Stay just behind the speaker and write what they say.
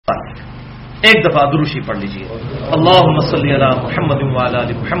ایک دفعہ دروشی پڑھ لیجیے. اللہم صلی علی محمد وعلی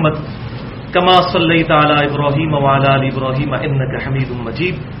آل محمد کما صلیت علی ابراہیم وعلی آل ابراہیم انک حمید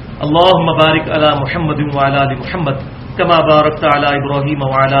مجید. اللہم بارک علی محمد وعلی آل محمد کما بارکت علی ابراہیم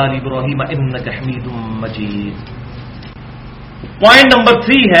وعلی آل ابراہیم انک حمید مجید. پوائنٹ نمبر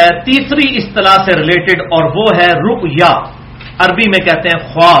 3 ہے تیسری اصطلاح سے ریلیٹڈ، اور وہ ہے رؤیا. عربی میں کہتے ہیں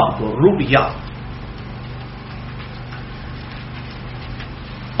خواب کو رؤیا.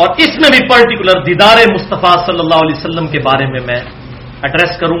 اور اس میں بھی پرٹیکولر دیدار مصطفیٰ صلی اللہ علیہ وسلم کے بارے میں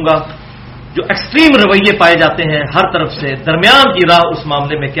ایڈریس کروں گا. جو ایکسٹریم رویے پائے جاتے ہیں ہر طرف سے، درمیان کی راہ اس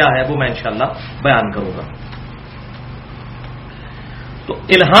معاملے میں کیا ہے وہ میں انشاءاللہ بیان کروں گا. تو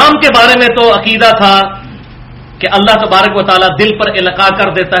الہام کے بارے میں تو عقیدہ تھا کہ اللہ تبارک و تعالیٰ دل پر القاء کر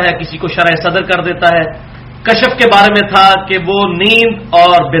دیتا ہے، کسی کو شرح صدر کر دیتا ہے. کشف کے بارے میں تھا کہ وہ نیند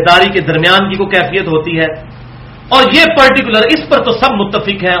اور بیداری کے درمیان کی کوئی کیفیت ہوتی ہے. اور یہ پرٹیکولر اس پر تو سب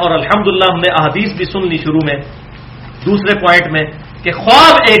متفق ہیں، اور الحمدللہ ہم نے احادیث بھی سن لی شروع میں دوسرے پوائنٹ میں کہ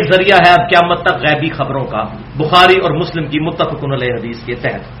خواب ایک ذریعہ ہے اب قیامت تک غیبی خبروں کا، بخاری اور مسلم کی متفق علیہ حدیث کے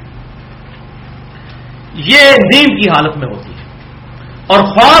تحت. یہ نیند کی حالت میں ہوتی ہے، اور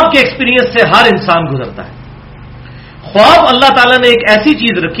خواب کے ایکسپیرینس سے ہر انسان گزرتا ہے. خواب اللہ تعالیٰ نے ایک ایسی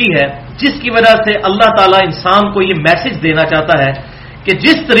چیز رکھی ہے جس کی وجہ سے اللہ تعالیٰ انسان کو یہ میسج دینا چاہتا ہے کہ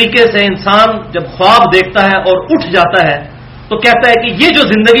جس طریقے سے انسان جب خواب دیکھتا ہے اور اٹھ جاتا ہے تو کہتا ہے کہ یہ جو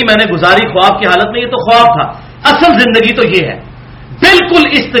زندگی میں نے گزاری خواب کی حالت میں یہ تو خواب تھا، اصل زندگی تو یہ ہے. بالکل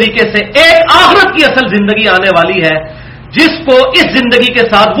اس طریقے سے ایک آخرت کی اصل زندگی آنے والی ہے جس کو اس زندگی کے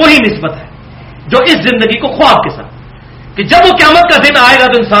ساتھ وہی نسبت ہے جو اس زندگی کو خواب کے ساتھ، کہ جب وہ قیامت کا دن آئے گا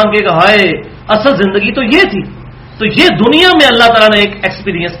تو انسان کہے گا ہائے اصل زندگی تو یہ تھی. تو یہ دنیا میں اللہ تعالیٰ نے ایک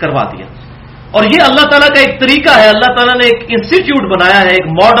ایکسپیرینس کروا دیا، اور یہ اللہ تعالیٰ کا ایک طریقہ ہے. اللہ تعالیٰ نے ایک انسٹیٹیوٹ بنایا ہے، ایک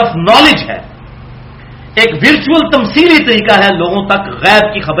موڈ آف نالج ہے، ایک ورچوئل تمثیلی طریقہ ہے لوگوں تک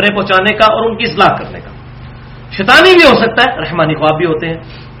غیب کی خبریں پہنچانے کا اور ان کی اصلاح کرنے کا. شیطانی بھی ہو سکتا ہے، رحمانی خواب بھی ہوتے ہیں.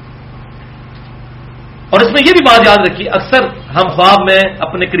 اور اس میں یہ بھی بات یاد رکھیے، اکثر ہم خواب میں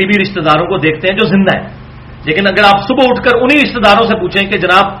اپنے قریبی رشتہ داروں کو دیکھتے ہیں جو زندہ ہیں، لیکن اگر آپ صبح اٹھ کر انہی رشتہ داروں سے پوچھیں کہ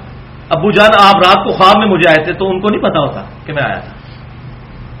جناب ابو جان آپ رات کو خواب میں مجھے آئے تھے، تو ان کو نہیں پتا ہوتا کہ میں آیا تھا.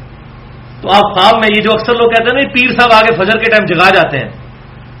 تو آپ خواب میں یہ جو اکثر لوگ کہتے ہیں نا پیر صاحب آگے فجر کے ٹائم جگا جاتے ہیں،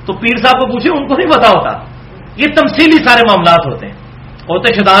 تو پیر صاحب کو پوچھیں ان کو نہیں پتا ہوتا. یہ تمثیلی سارے معاملات ہوتے ہیں،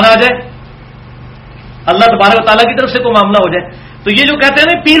 ہوتے شیطان آ جائے، اللہ تبارک و تعالیٰ کی طرف سے کوئی معاملہ ہو جائے. تو یہ جو کہتے ہیں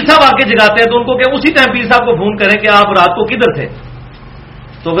نا پیر صاحب آ کے جگاتے ہیں، تو ان کو کہ اسی ٹائم پیر صاحب کو فون کریں کہ آپ رات کو کدھر تھے،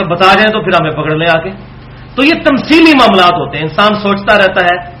 تو اگر بتا جائیں تو پھر ہمیں پکڑ لیں آ کے. تو یہ تمثیلی معاملات ہوتے ہیں، انسان سوچتا رہتا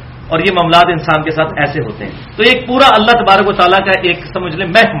ہے اور یہ معاملات انسان کے ساتھ ایسے ہوتے ہیں. تو ایک پورا اللہ تبارک و تعالیٰ کا ایک سمجھ لیں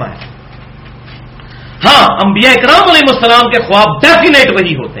محکمہ ہے. ہاں انبیاء اکرام علیہ السلام کے خواب ڈیفینیٹ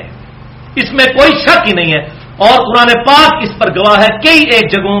وہی ہوتے ہیں، اس میں کوئی شک ہی نہیں ہے. اور قرآن پاک اس پر گواہ ہے، کئی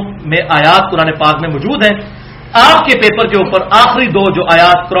ایک جگہوں میں آیات قرآن پاک میں موجود ہیں. آپ کے پیپر کے اوپر آخری 2 جو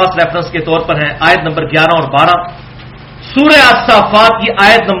آیات کراس ریفرنس کے طور پر ہیں، آیت نمبر 11 اور 12 سورہ الصافات کی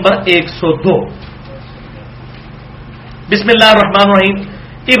آیت نمبر 102. بسم اللہ الرحمن الرحیم.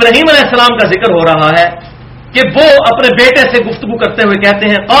 ابراہیم علیہ السلام کا ذکر ہو رہا ہے کہ وہ اپنے بیٹے سے گفتگو کرتے ہوئے کہتے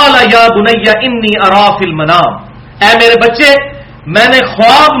ہیں قال یا بنی انی ارا فی المنام، اے میرے بچے میں نے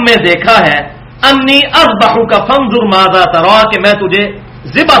خواب میں دیکھا ہے انی اذبحک فانظر ماذا ترى، کہ میں تجھے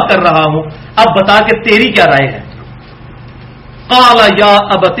ذبح کر رہا ہوں، اب بتا کہ تیری کیا رائے ہے. قال یا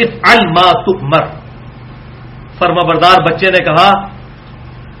ابت افعل ما تؤمر، فرمانبردار بچے نے کہا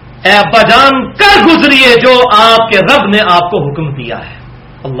اے ابا جان کر گزریے جو آپ کے رب نے آپ کو حکم دیا ہے.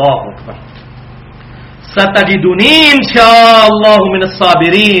 اللہ اکبر. ستجدنی انشاءاللہ من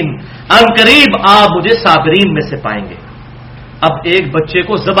الصابرین، ان قریب آپ مجھے صابرین میں سے پائیں گے. اب ایک بچے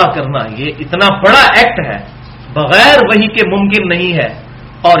کو ذبح کرنا یہ اتنا بڑا ایکٹ ہے، بغیر وحی کے ممکن نہیں ہے.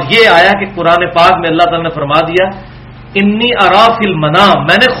 اور یہ آیا کہ قرآن پاک میں اللہ تعالیٰ نے فرما دیا انی ارا فی المنام،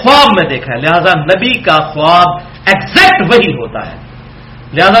 میں نے خواب میں دیکھا ہے. لہذا نبی کا خواب ایگزیکٹ وہی ہوتا ہے.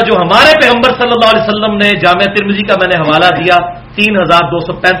 لہذا جو ہمارے پیغمبر صلی اللہ علیہ وسلم نے جامعہ ترمذی کا میں نے حوالہ دیا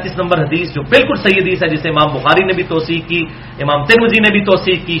 3235 نمبر حدیث جو بالکل صحیح حدیث ہے، جسے امام بخاری نے بھی توثیق کی، امام ترمذی نے بھی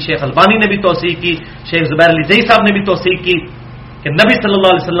توثیق کی، شیخ البانی نے بھی توثیق کی، شیخ زبیر علی زئی صاحب نے بھی توثیق کی کہ نبی صلی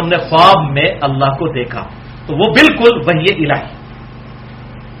اللہ علیہ وسلم نے خواب میں اللہ کو دیکھا. تو وہ بالکل وحی الہی.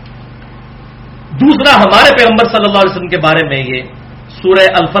 دوسرا ہمارے پیغمبر صلی اللہ علیہ وسلم کے بارے میں یہ سورہ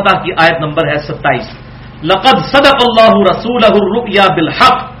الفتح کی آیت نمبر ہے 27. لقد صدق اللہ رسولہ الرؤیا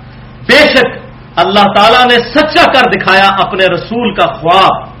بالحق، بے شک اللہ تعالیٰ نے سچا کر دکھایا اپنے رسول کا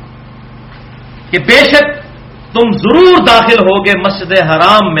خواب کہ بے شک تم ضرور داخل ہوگے مسجد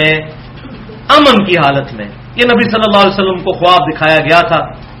حرام میں امن کی حالت میں. یہ نبی صلی اللہ علیہ وسلم کو خواب دکھایا گیا تھا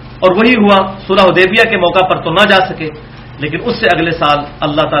اور وہی ہوا. صلح حدیبیہ کے موقع پر تو نہ جا سکے، لیکن اس سے اگلے سال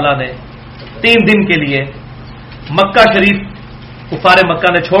اللہ تعالیٰ نے 3 दिन के लिए मक्का शरीफ कुफार मक्का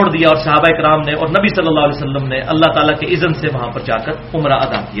ने छोड़ दिया और सहाबा इकराम ने और नबी सल्लल्लाहु अलैहि वसल्लम ने अल्लाह ताला के इज़्न से वहां पर जाकर उम्रा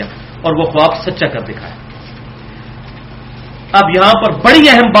अदा किया और वो ख्वाब सच्चा कर दिखाया। अब यहां पर बड़ी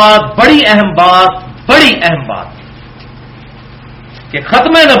अहम बात कि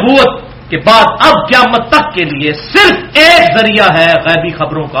खत्म नबूवत के बाद अब क़यामत तक के लिए सिर्फ एक जरिया है गैबी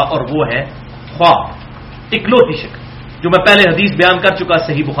खबरों का, और वो है ख्वाब, इकलौती शक्ल, जो मैं पहले हदीस बयान कर चुका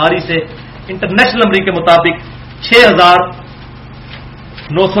सही बुखारी से। इंटरनेशनल नंबरिंग के मुताबिक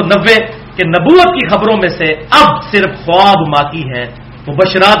 6990 के नबूवत की खबरों में से अब सिर्फ ख्वाब बाकी हैं,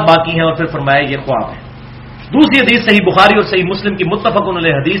 मुबशरात बाकी हैं, और फिर फरमाया ये ख्वाब है। दूसरी हदीस सही बुखारी और सही मुस्लिम की मुत्तफकुन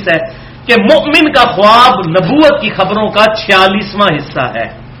अलैह हदीस है कि मोमिन का ख्वाब नबूवत की खबरों का 46वां हिस्सा है।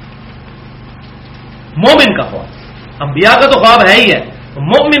 मोमिन का ख्वाब, अंबिया का तो ख्वाब है ही है,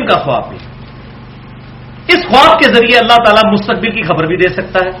 मोमिन का ख्वाब भी। इस ख्वाब के जरिए अल्लाह ताला मुस्तकबिल की खबर भी दे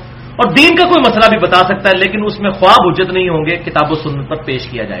सकता है और दीन का कोई मसला भी बता सकता है, लेकिन उसमें ख्वाब हुज्जत नहीं होंगे, किताब व सुन्नत पर पेश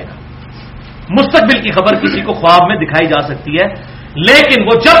किया जाएगा। मुस्तकबिल की खबर किसी को ख्वाब में दिखाई जा सकती है, लेकिन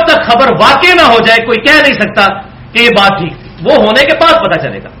वो जब तक खबर वाकई ना हो जाए कोई कह नहीं सकता कि ये बात ठीक थी, वो होने के बाद पता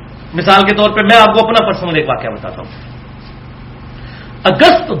चलेगा। मिसाल के तौर पे मैं आपको अपना पर्सनल एक वाकया बताता हूं।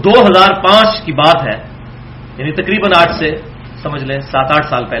 अगस्त 2005 की बात है, यानी तकरीबन 8 से समझ लें 7-8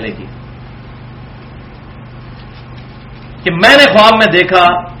 साल पहले की, कि मैंने ख्वाब में देखा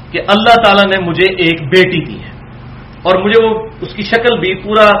कि अल्लाह ताला ने मुझे एक बेटी दी है और मुझे वो उसकी शक्ल भी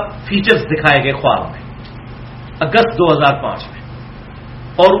पूरा फीचर्स दिखाए गए ख्वाब में, अगस्त 2005 में।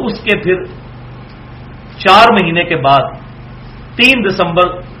 और उसके फिर 4 महीने के बाद 3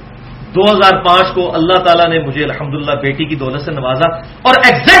 दिसंबर 2005 को अल्लाह ताला ने मुझे अल्हम्दुलिल्लाह बेटी की दौलत से नवाजा, और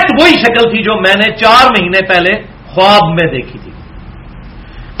एग्जैक्ट वही शक्ल थी जो मैंने 4 महीने पहले ख्वाब में देखी थी।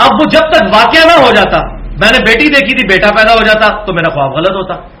 अब वो जब तक वाकया ना हो जाता, मैंने बेटी देखी थी, बेटा पैदा हो जाता, तो मेरा ख्वाब गलत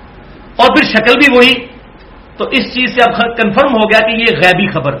होता, और फिर शक्ल भी वही। तो इस चीज से अब कंफर्म हो गया कि ये गैबी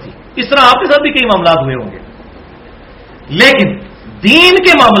खबर थी। इस तरह आपके साथ भी कई मामला हुए होंगे, लेकिन दीन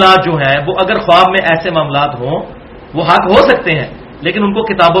के मामला जो हैं वो अगर ख्वाब में ऐसे मामला हों, वो हक हो सकते हैं, लेकिन उनको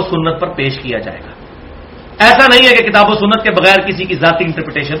किताबो सुन्नत पर पेश किया जाएगा। ऐसा नहीं है कि किताबो सुन्नत के बगैर किसी की जाती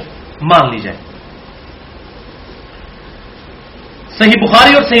इंटरप्रिटेशन मान ली जाए। सही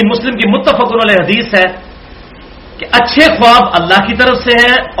बुखारी और सही मुस्लिम की मुत्तफकुन अलैह हदीस है कि अच्छे ख्वाब अल्लाह की तरफ से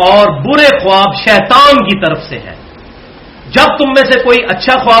हैं और बुरे ख्वाब शैतान की तरफ से हैं। जब तुम में से कोई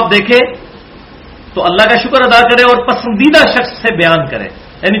अच्छा ख्वाब देखे तो अल्लाह का शुक्र अदा करे और पसंदीदा शख्स से बयान करे,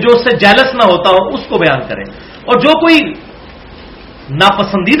 यानी जो उससे जेलस ना होता हो उसको बयान करे। और जो कोई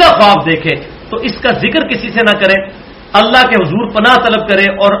नापसंदीदा ख्वाब देखे तो इसका जिक्र किसी से ना करे, अल्लाह के हुजूर पनाह तलब करे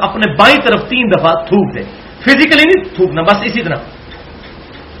और अपने बाईं तरफ 3 दफा थूक दे। फिजिकली नहीं थूकना, बस इसी तरह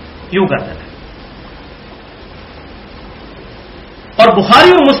यूं करना है। और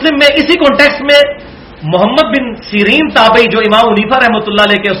बुखारी और मुस्लिम में इसी कॉन्टेक्स्ट में मोहम्मद बिन सीरीन ताबई, जो इमाम हनीफा रहमतुल्लाह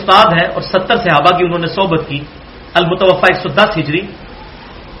अलैह के उस्ताद हैं और 70 सहाबा की उन्होंने सोबत की, अल-मुतवफ़ा 110 हिजरी,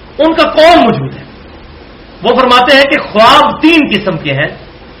 उनका कौल मौजूद है। वो फरमाते हैं कि ख्वाब 3 किस्म के हैं,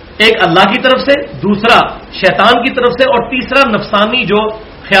 एक अल्लाह की तरफ से, दूसरा शैतान की तरफ से, और तीसरा नफसानी जो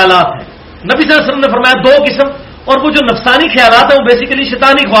ख्यालात हैं। नबी सल्लल्लाहु अलैहि वसल्लम ने फरमाया 2 किस्म, और वो जो नफसानी ख्यालात हैं वो बेसिकली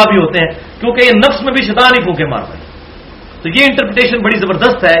शैतानी ख्वाब ही होते हैं, क्योंकि ये नफ्स में भी शैतान ही फूंके मारता है। तो ये इंटरप्रिटेशन बड़ी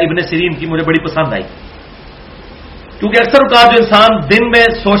जबरदस्त है इब्न सीरीन की, मुझे बड़ी पसंद आई, क्योंकि अक्सर औक़ात जो इंसान दिन में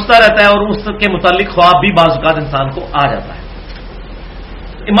सोचता रहता है और उसके मुतालिक ख्वाब भी बाज़ औक़ात इंसान को आ जाता है।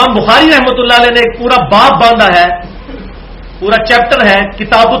 इमाम बुखारी रहमतुल्लाह अलैह ने एक पूरा बाब बांधा है, पूरा चैप्टर है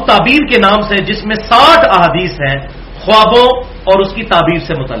किताबुत ताबीर के नाम से, जिसमें 60 अहादीस हैं ख्वाबों और उसकी ताबीर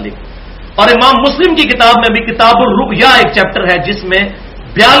से मुतालिक। और इमाम मुस्लिम की किताब में भी किताबुर रुया एक चैप्टर है जिसमें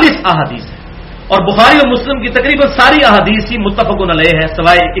 42 अहादीस है। और बुखारी और मुस्लिम की तकरीबन सारी अहादीस ही मुत्तफकुन अलैह है,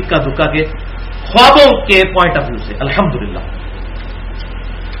 सवाए इक्का दुक्का के, ख्वाबों के पॉइंट ऑफ व्यू से, अल्हम्दुलिल्लाह।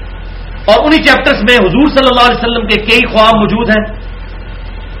 और उन्हीं चैप्टर्स में हुजूर सल्लल्लाहु अलैहि वसल्लम के कई ख्वाब मौजूद हैं,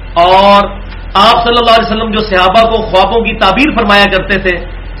 और आप सल्लल्लाहु अलैहि वसल्लम जो सहाबा को ख्वाबों की ताबीर फरमाया करते थे।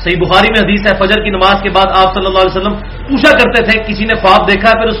 सही बुखारी में हदीस है, फजर की नमाज के बाद आप सल्लल्लाहु अलैहि वसल्लम पूछा करते थे, किसी ने ख्वाब देखा,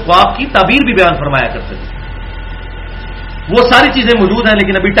 फिर उस ख्वाब की ताबीर भी बयान फरमाया करते थे। वो सारी चीजें मौजूद हैं,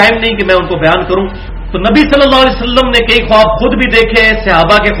 लेकिन अभी टाइम नहीं कि मैं उनको बयान करूं। तो नबी सल्लल्लाहु अलैहि वसल्लम ने कई ख्वाब खुद भी देखे,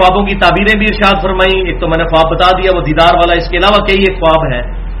 सहाबा के ख्वाबों की ताबीरें भी इरशाद फरमाई। एक तो मैंने ख्वाब बता दिया वो दीदार वाला, इसके अलावा कई एक ख्वाब है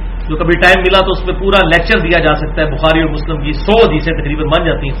जो कभी टाइम मिला तो उसमें पूरा लेक्चर दिया जा सकता है। बुखारी और मुस्लिम की 100 हदीसें तकरीबन बन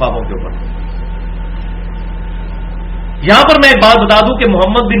जाती हैं ख्वाबों के ऊपर। यहां पर मैं एक बात बता दूं कि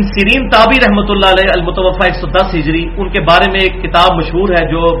मोहम्मद बिन सीरीन ताबी रहमतुल्लाह अलैह, अल-मुतवफ़ा 110 हिजरी, उनके बारे में एक किताब मशहूर है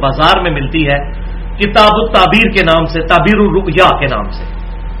जो बाजार में मिलती है, किताबुत ताबीर के नाम से, ताबीरुर रुया के नाम से।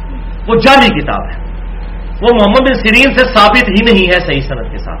 वो जाली किताब है, وہ محمد بن سیرین سے ثابت ہی نہیں ہے صحیح سند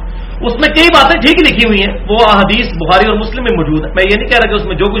کے ساتھ. اس میں کئی باتیں ٹھیک لکھی ہوئی ہیں, وہ احادیث بخاری اور مسلم میں موجود ہے, میں یہ نہیں کہہ رہا کہ اس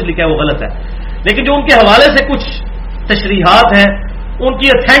میں جو کچھ لکھا ہے وہ غلط ہے, لیکن جو ان کے حوالے سے کچھ تشریحات ہیں ان کی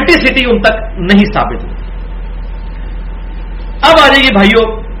اتھینٹسٹی ان تک نہیں ثابت ہوئی. اب آ جائیے بھائیوں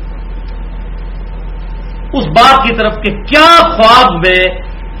اس بات کی طرف کہ کیا خواب میں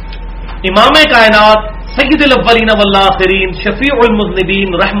امام کائنات سید الاولین والآخرین شفیع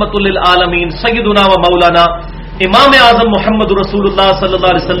المذنبین رحمت للعالمین سیدنا و مولانا امام اعظم محمد رسول اللہ صلی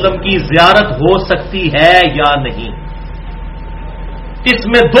اللہ علیہ وسلم کی زیارت ہو سکتی ہے یا نہیں. اس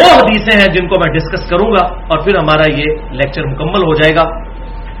میں 2 حدیثیں ہیں جن کو میں ڈسکس کروں گا اور پھر ہمارا یہ لیکچر مکمل ہو جائے گا.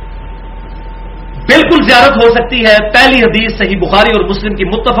 بالکل زیارت ہو سکتی ہے. پہلی حدیث صحیح بخاری اور مسلم کی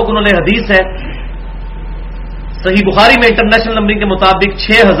متفق علیہ حدیث ہے. صحیح بخاری میں انٹرنیشنل نمبرنگ کے مطابق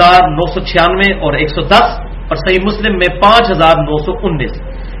 6996 اور 110 اور صحیح مسلم میں 5919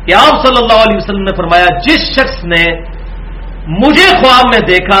 کہ آپ صلی اللہ علیہ وسلم نے فرمایا جس شخص نے مجھے خواب میں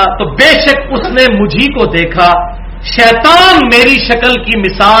دیکھا تو بے شک اس نے مجھی کو دیکھا. شیطان میری شکل کی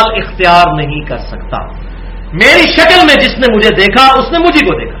مثال اختیار نہیں کر سکتا. میری شکل میں جس نے مجھے دیکھا اس نے مجھی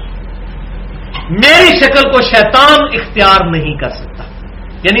کو دیکھا. میری شکل کو شیطان اختیار نہیں کر سکتا.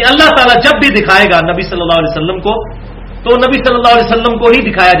 یعنی اللہ تعالیٰ جب بھی دکھائے گا نبی صلی اللہ علیہ وسلم کو تو نبی صلی اللہ علیہ وسلم کو ہی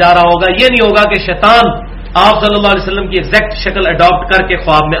دکھایا جا رہا ہوگا. یہ نہیں ہوگا کہ شیطان آپ صلی اللہ علیہ وسلم کی ایگزیکٹ شکل اڈاپٹ کر کے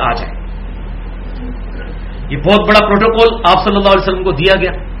خواب میں آ جائے. یہ بہت بڑا پروٹوکول آپ صلی اللہ علیہ وسلم کو دیا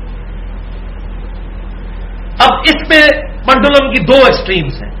گیا. اب اس پہ پنڈولم کی 2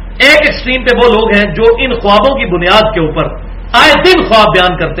 ایکسٹریمز ہیں. ایک ایکسٹریم پہ وہ لوگ ہیں جو ان خوابوں کی بنیاد کے اوپر آئے دن خواب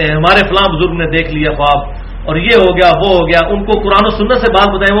بیان کرتے ہیں. ہمارے فلاں بزرگ نے دیکھ لیا خواب اور یہ ہو گیا وہ ہو گیا. ان کو قرآن و سنت سے بات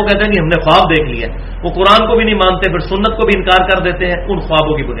بتائیں وہ کہتے ہیں نہیں ہم نے خواب دیکھ لیا. وہ قرآن کو بھی نہیں مانتے پھر سنت کو بھی انکار کر دیتے ہیں ان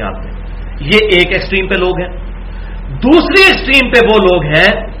خوابوں کی بنیاد پہ. یہ ایک ایکسٹریم پہ لوگ ہیں. دوسری ایکسٹریم پہ وہ لوگ ہیں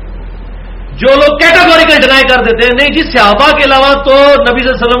جو لوگ کیٹاگوریکل ڈینائی کر دیتے ہیں نہیں جی صحابہ کے علاوہ تو نبی صلی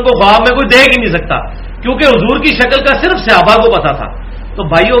اللہ علیہ وسلم کو خواب میں کوئی دیکھ ہی نہیں سکتا کیونکہ حضور کی شکل کا صرف صحابہ کو پتا تھا. تو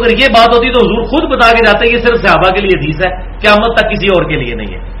بھائیو اگر یہ بات ہوتی تو حضور خود بتا کے جاتے یہ صرف صحابہ کے لیے حدیث ہے, قیامت تک کسی اور کے لیے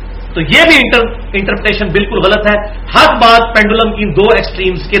نہیں ہے. تو یہ بھی انٹرپریٹیشن بالکل غلط ہے. حق بات پینڈولم کی 2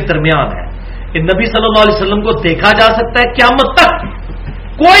 ایکسٹریمز کے درمیان ہے کہ نبی صلی اللہ علیہ وسلم کو دیکھا جا سکتا ہے قیامت تک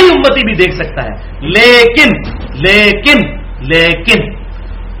کوئی امتی بھی دیکھ سکتا ہے, لیکن لیکن لیکن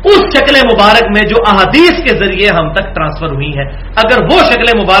اس شکل مبارک میں جو احادیث کے ذریعے ہم تک ٹرانسفر ہوئی ہیں اگر وہ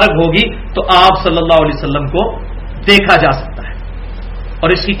شکل مبارک ہوگی تو آپ صلی اللہ علیہ وسلم کو دیکھا جا سکتا ہے. اور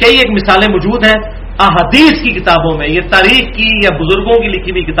اس کی کئی ایک مثالیں موجود ہیں احادیث کی کتابوں میں. یہ تاریخ کی یا بزرگوں کی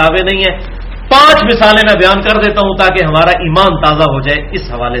لکھی ہوئی کتابیں نہیں ہیں. 5 مثالیں میں بیان کر دیتا ہوں تاکہ ہمارا ایمان تازہ ہو جائے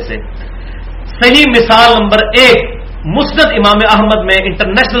اس حوالے سے. صحیح مثال نمبر 1 مسند امام احمد میں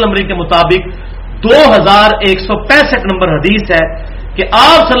انٹرنیشنل نمبرنگ کے مطابق 2165 نمبر حدیث ہے کہ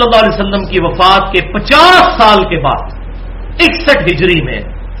آپ صلی اللہ علیہ وسلم کی وفات کے 50 سال کے بعد 61 ہجری میں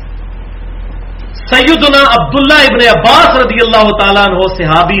سیدنا عبداللہ ابن عباس رضی اللہ تعالیٰ عنہ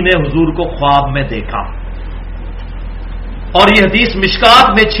صحابی نے حضور کو خواب میں دیکھا. اور یہ حدیث مشکات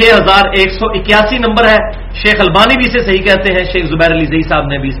میں 6181 نمبر ہے. شیخ البانی بھی اسے صحیح کہتے ہیں. شیخ زبیر علی زئی صاحب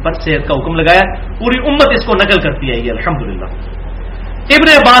نے بھی اس پر صحت کا حکم لگایا. پوری امت اس کو نقل کرتی ہے یہ الحمدللہ. ابن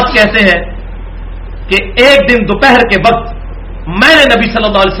عباس کہتے ہیں کہ ایک دن دوپہر کے وقت میں نے نبی صلی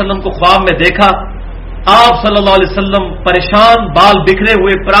اللہ علیہ وسلم کو خواب میں دیکھا. آپ صلی اللہ علیہ وسلم پریشان, بال بکھرے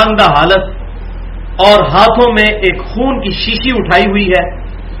ہوئے, پرانگدہ حالت اور ہاتھوں میں ایک خون کی شیشی اٹھائی ہوئی ہے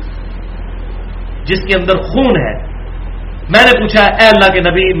جس کے اندر خون ہے. میں نے پوچھا اے اللہ کے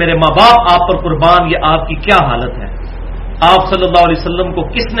نبی میرے ماں باپ آپ پر قربان, یہ آپ کی کیا حالت ہے؟ آپ صلی اللہ علیہ وسلم کو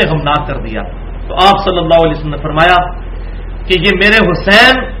کس نے غمناک کر دیا؟ تو آپ صلی اللہ علیہ وسلم نے فرمایا کہ یہ میرے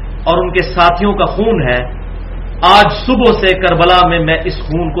حسین اور ان کے ساتھیوں کا خون ہے. آج صبح سے کربلا میں اس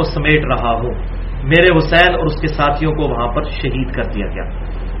خون کو سمیٹ رہا ہوں. میرے حسین اور اس کے ساتھیوں کو وہاں پر شہید کر دیا گیا.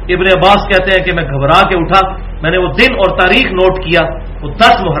 ابن عباس کہتے ہیں کہ میں گھبرا کے اٹھا. میں نے وہ دن اور تاریخ نوٹ کیا. وہ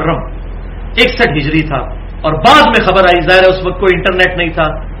 10 محرم 61 ہجری تھا. اور بعد میں خبر آئی, ظاہر ہے اس وقت کوئی انٹرنیٹ نہیں تھا,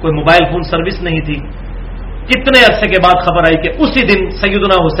 کوئی موبائل فون سروس نہیں تھی. کتنے عرصے کے بعد خبر آئی کہ اسی دن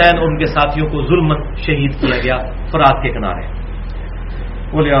سیدنا حسین اور ان کے ساتھیوں کو ظلمن شہید کیا گیا فرات کے کنارے.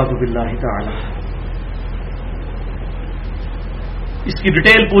 وَلِعَوْذُ بِاللَّهِ تَعَالَى. اس کی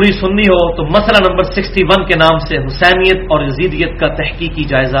ڈیٹیل پوری سننی ہو تو مسئلہ نمبر 61 کے نام سے حسینیت اور یزیدیت کا تحقیقی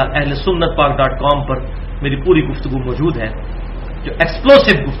جائزہ اہل سنت پاک.com پر میری پوری گفتگو موجود ہے جو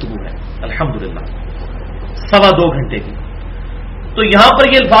ایکسپلوسو گفتگو ہے الحمدللہ 2.25 گھنٹے کی. تو یہاں پر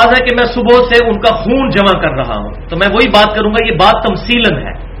یہ الفاظ ہے کہ میں صبح سے ان کا خون جمع کر رہا ہوں. تو میں وہی بات کروں گا, یہ بات تمثیلاً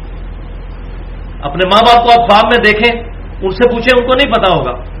ہے. اپنے ماں باپ کو آپ خواب میں دیکھیں, ان سے پوچھیں, ان کو نہیں پتا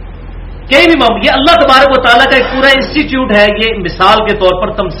ہوگا. کہیں بھی یہ اللہ تبارک و تعالیٰ کا ایک پورا انسٹیٹیوٹ ہے. یہ مثال کے طور پر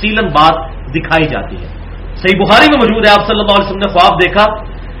تمثیلاً بات دکھائی جاتی ہے. सही बुखारी में मौजूद है, आप सल्लल्लाहु अलैहि वसल्लम ने ख्वाब देखा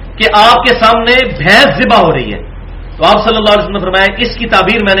कि आपके सामने भैंस ज़िबा हो रही है। तो आप सल्लल्लाहु अलैहि वसल्लम ने फरमाया इसकी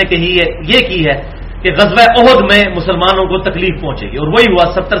ताबीर मैंने ये की है कि ग़ज़वा उहद में मुसलमानों को तकलीफ पहुंचेगी, और वही हुआ,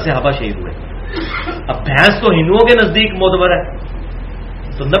 70 सहाबा शहीद हुए। अब भैंस तो हिंदुओं के नजदीक मोतबर है,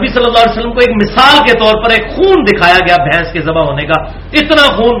 तो नबी सल्लल्लाहु अलैहि वसल्लम को एक मिसाल के तौर पर एक खून दिखाया गया भैंस के ज़िबा होने का। इतना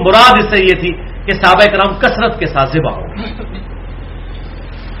खून, मुराद इससे ये थी कि सहाबा किराम कसरत के साथ ज़िबा हो।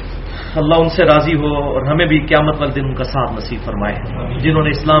 अल्लाह उनसे राजी हो और हमें भी क़यामत वाले दिन उनका साथ नसीब फरमाए,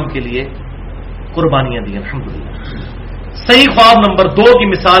 जिन्होंने इस्लाम के लिए कुर्बानियां दी, अल्हम्दुलिल्लाह। सही ख्वाब नंबर 2 की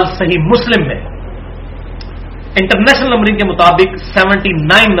मिसाल सही मुस्लिम में, इंटरनेशनल नंबरिंग के मुताबिक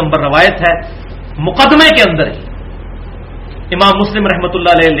 79 नंबर रवायत है। मुकदमे के अंदर ही इमाम मुस्लिम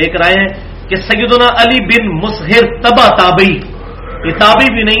रहमतुल्लाह अलैह लेकर आए हैं कि सैयदना अली बिन मुसहिर तबा ताबई, ये ताबी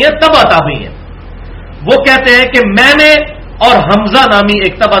भी नहीं है, तबा ताबई है। वो कहते हैं कि मैंने और हमजा नामी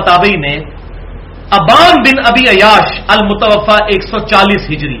एक तबा ताबई ने अबान बिन अबी अयाश अल मुतवफ़ा 140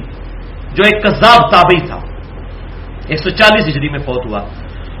 हिजरी, जो एक कज़्ज़ाब ताबई था, 140 हिजरी में फौत हुआ,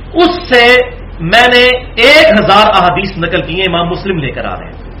 उससे मैंने 1000 अहादीस नकल की है। इमाम मुस्लिम लेकर आ रहे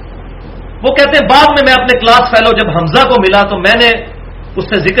हैं। वो कहते हैं बाद में मैं अपने क्लास फेलो जब हमजा को मिला तो मैंने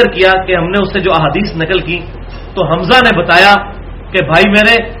उससे जिक्र किया कि हमने उससे जो अहादीस नकल की, तो हमजा ने बताया कि भाई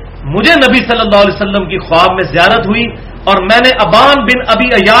मुझे नबी सल्लल्लाहु अलैहि वसल्लम की ख्वाब में ज़ियारत हुई और मैंने अबान बिन अबी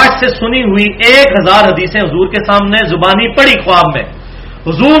अयाश से सुनी हुई 1000 हदीसें हुजूर के सामने जुबानी पढ़ी ख्वाब में।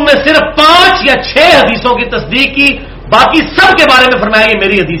 हुजूर ने सिर्फ 5 या 6 हदीसों की तस्दीक की, बाकी सब के बारे में फरमाया ये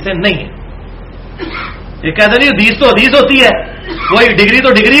मेरी हदीसें नहीं है। ये कहते नहीं हदीस तो हदीस होती है, वही डिग्री तो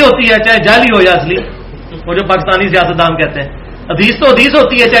डिग्री होती है, चाहे जाली हो या असली। वो जो पाकिस्तानी सियासतदान कहते हैं हदीस तो हदीस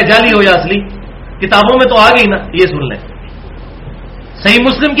होती है, चाहे जाली हो या असली। किताबों में तो आ गई ना, ये सुन लें। सही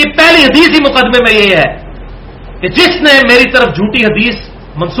मुस्लिम की पहली हदीस ही मुकदमे में ये है कि जिसने मेरी तरफ झूठी हदीस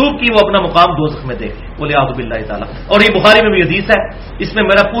मंसूब की वो अपना मुकाम दोज़ख में देखे, बोले आउज़ु बिल्लाहि ताला। और ये बुखारी में भी हदीस है, इसमें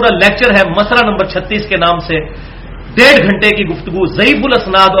मेरा पूरा लेक्चर है मसला नंबर 36 के नाम से, 1.5 घंटे की गुफ्तगू ज़ईफ़ुल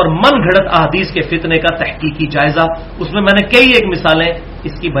असनाद और मन घड़त अहादीस के फितने का तहकीकी जायजा। उसमें मैंने कई एक मिसालें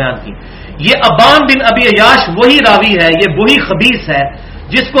इसकी बयान की। ये अबान बिन अबी अयाश वही रावी है, ये वही खबीस है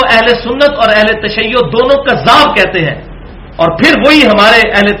जिसको अहले सुन्नत और अहले तशय्यो दोनों कज़्ज़ाब कहते हैं। और फिर वही हमारे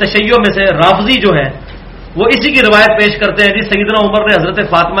अहले तशय्यो में से राफ़ज़ी जो है वो इसी की रिवायत पेश करते हैं जी सैयदना उमर ने हजरत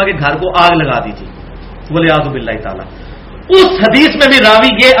फातिमा के घर को आग लगा दी थी, बोले आज़ु बिल्लाहि ताला। उस हदीस में भी रावी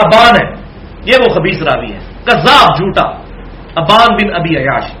ये अबान है, ये वो खबीस रावी है, कज़्ज़ाब झूठा, अबान बिन अबी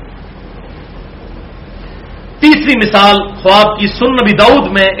अयाश। तीसरी मिसाल ख्वाब की सुन्न नबी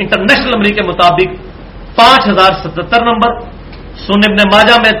दाऊद में इंटरनेशनल नंबरिंग के मुताबिक 5077 नंबर, सुन्न इब्न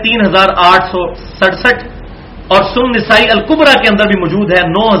माजा में 3867 और सुन्न निसाई अल कुबरा के अंदर भी मौजूद है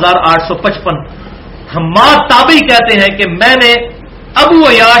 9855। हम्माद ताबी कहते हैं कि मैंने अबू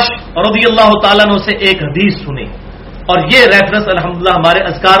अयाश रज़ियल्लाहु ताला अन्हु से एक हदीस सुनी, और ये रेफरेंस अल्हम्दुलिल्लाह हमारे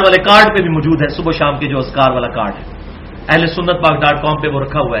अज़कार वाले कार्ड पे भी मौजूद है, सुबह शाम के जो अज़कार वाला कार्ड है अहले सुन्नत पाक.com पे वो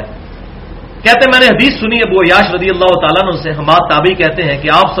रखा हुआ है। कहते हैं मैंने हदीस सुनी अबू अयाश रज़ियल्लाहु ताला अन्हु से। हम्माद ताबी कहते हैं कि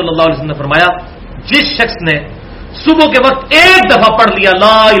आप सल्लल्लाहु अलैहि वसल्लम ने फरमाया जिस शख्स ने सुबह के वक्त एक दफा पढ़ लिया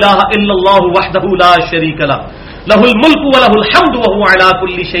ला इलाहा इल्लल्लाहु वहदहु ला शरीका लह लहुल मुल्कु व लहुल हम्दु व हुवा अला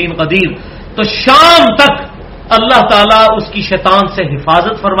कुल्ली शैइन कदीर, तो शाम तक अल्लाह ताला उसकी शैतान से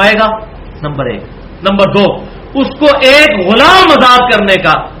हिफाजत फरमाएगा, नंबर 1। नंबर 2, उसको एक गुलाम आजाद करने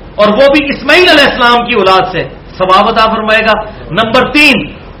का, और वो भी इस्माइल अलैहिस्सलाम की औलाद से, सवाब अता फरमाएगा। नंबर 3,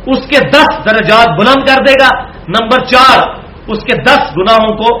 उसके 10 दर्जात बुलंद कर देगा। नंबर 4, उसके 10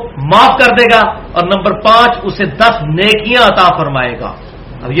 गुनाहों को माफ कर देगा। और नंबर 5, उसे 10 नेकियां अता फरमाएगा।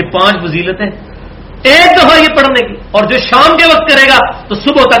 अब ये 5 फजीलतें एक दफा ये पढ़ने की, और जो शाम के वक्त करेगा तो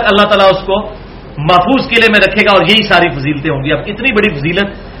सुबह तक अल्लाह ताला उसको महफूज किले में रखेगा, और यही सारी फजीलतें होंगी। अब इतनी बड़ी फजीलत।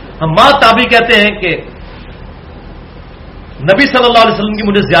 हम्माद ताबी कहते हैं कि नबी सल्लल्लाहु अलैहि वसल्लम की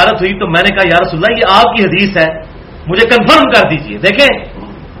मुझे ज़ियारत हुई तो मैंने कहा या रसूलल्लाह ये आपकी हदीस है, मुझे कंफर्म कर दीजिए। देखें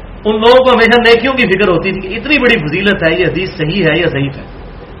उन लोगों को हमेशा नेकियों की फिक्र होती थी कि इतनी बड़ी फजीलत है, ये हदीस सही है या ज़ईफ है।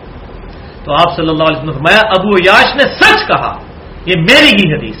 तो आप सल्लल्लाहु अलैहि वसल्लम ने फरमाया अबू अयाश ने सच कहा, ये मेरी ही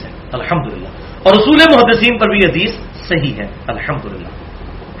हदीस है अल्हम्दुलिल्लाह, और उसूल मुहद्दिसीन पर भी हदीस सही है अल्हम्दुलिल्लाह।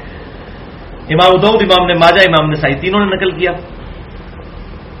 इमाम दाऊद, इमाम ने माजा, इमाम नसाई तीनों ने नकल किया।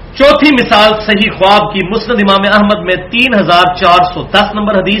 चौथी मिसाल सही ख्वाब की मुस्नद इमाम अहमद में 3410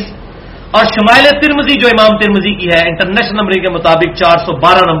 नंबर हदीस, और शमाइल तिरमिज़ी जो इमाम तिरमिज़ी की है इंटरनेशनल नंबरिंग के मुताबिक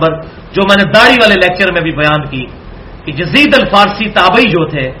 412 नंबर, जो मैंने दाढ़ी वाले लेक्चर में भी बयान की कि यजीद अल फारसी ताबई जो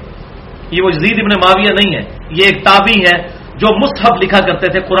थे, ये वो यजीद इब्न माविया नहीं है, ये एक ताबी है जो मुसहफ लिखा करते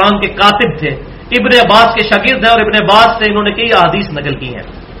थे, कुरान के कातिब थे, इब्न अब्बास के शागिर्द हैं, और इब्न अब्बास से इन्होंने कई अहादीस नकल की हैं।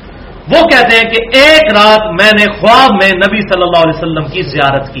 वो कहते हैं कि एक रात मैंने ख्वाब में नबी सल्लल्लाहु अलैहि वसल्लम की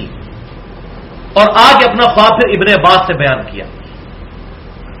ज़ियारत की। اور آگے اپنا خواب پھر ابن عباس سے بیان کیا.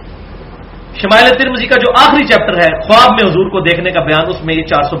 شمائل ترمذی کا جو آخری چیپٹر ہے خواب میں حضور کو دیکھنے کا بیان، اس میں یہ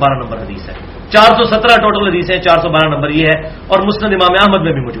 412 نمبر حدیث ہے. 417 ٹوٹل حدیث ہیں، 412 نمبر یہ ہے، اور مسند امام احمد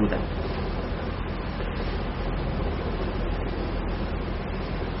میں بھی موجود ہے.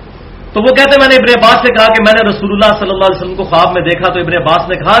 تو وہ کہتے ہیں میں نے ابن عباس سے کہا کہ میں نے رسول اللہ صلی اللہ علیہ وسلم کو خواب میں دیکھا. تو ابن عباس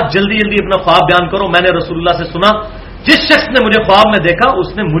نے کہا جلدی جلدی اپنا خواب بیان کرو. میں نے رسول اللہ سے سنا جس شخص نے مجھے خواب میں دیکھا اس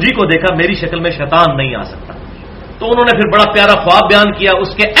نے مجھے کو دیکھا، میری شکل میں شیطان نہیں آ سکتا. تو انہوں نے پھر بڑا پیارا خواب بیان کیا.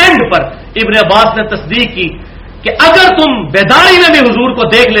 اس کے اینڈ پر ابن عباس نے تصدیق کی کہ اگر تم بیداری میں بھی حضور کو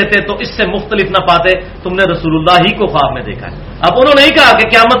دیکھ لیتے تو اس سے مختلف نہ پاتے، تم نے رسول اللہ ہی کو خواب میں دیکھا ہے. اب انہوں نے نہیں کہا کہ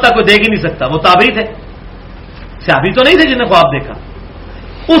قیامت تک کوئی دیکھ ہی نہیں سکتا، وہ تابعی تھے، صحابی تو نہیں تھے جنہیں خواب دیکھا.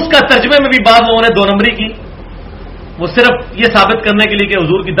 اس کا ترجمے میں بھی بعض لوگوں نے 2 نمبری کی، وہ صرف یہ ثابت کرنے کے لیے کہ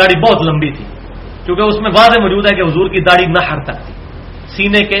حضور کی داڑھی بہت لمبی تھی، کیونکہ اس میں واضح موجود ہے کہ حضور کی داڑھی نحر تک تھی،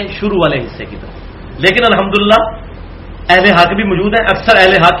 سینے کے شروع والے حصے کی طرف. لیکن الحمدللہ اہل حق بھی موجود ہیں، اکثر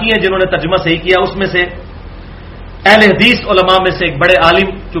اہل حقی ہیں جنہوں نے ترجمہ صحیح کیا. اس میں سے اہل حدیث علماء میں سے ایک بڑے عالم،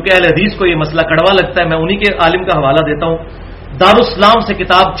 چونکہ اہل حدیث کو یہ مسئلہ کڑوا لگتا ہے، میں انہی کے عالم کا حوالہ دیتا ہوں. دارالاسلام سے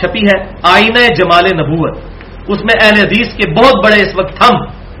کتاب چھپی ہے آئینہ جمال نبوت، اس میں اہل حدیث کے بہت بڑے اس وقت ہم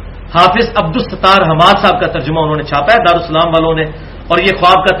حافظ عبدالستار حماد صاحب کا ترجمہ انہوں نے چھاپا ہے دارالاسلام والوں نے، اور یہ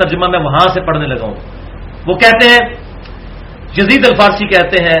خواب کا ترجمہ میں وہاں سے پڑھنے لگا ہوں. وہ کہتے ہیں، یزید الفارسی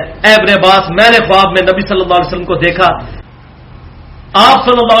کہتے ہیں، اے ابن عباس میں نے خواب میں نبی صلی اللہ علیہ وسلم کو دیکھا. آپ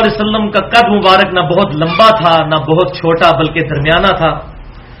صلی اللہ علیہ وسلم کا قد مبارک نہ بہت لمبا تھا نہ بہت چھوٹا بلکہ درمیانہ تھا.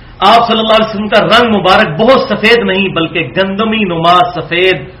 آپ صلی اللہ علیہ وسلم کا رنگ مبارک بہت سفید نہیں بلکہ گندمی نما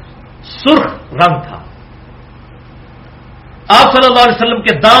سفید سرخ رنگ تھا. آپ صلی اللہ علیہ وسلم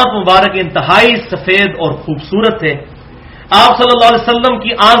کے دانت مبارک انتہائی سفید اور خوبصورت تھے. آپ صلی اللہ علیہ وسلم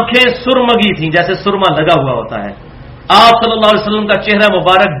کی آنکھیں سرمگی تھیں جیسے سرما لگا ہوا ہوتا ہے. آپ صلی اللہ علیہ وسلم کا چہرہ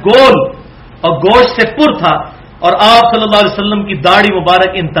مبارک گول اور گوشت سے پر تھا، اور آپ صلی اللہ علیہ وسلم کی داڑھی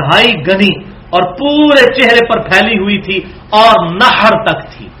مبارک انتہائی گھنی اور پورے چہرے پر پھیلی ہوئی تھی اور نحر تک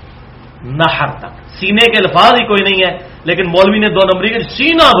تھی. نحر تک، سینے کے الفاظ ہی کوئی نہیں ہے، لیکن مولوی نے 2 نمبری کے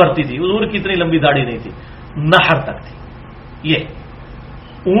سینہ بھرتی تھی. حضور کی اتنی لمبی داڑھی نہیں تھی، نحر تک تھی. یہ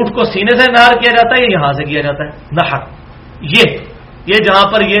اونٹ کو سینے سے نہر کیا جاتا ہے یا یہاں سے کیا جاتا ہے نحر؟ یہ جہاں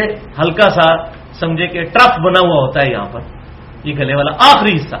پر یہ ہلکا سا سمجھے کہ ٹرف بنا ہوا ہوتا ہے، یہاں پر یہ گلے والا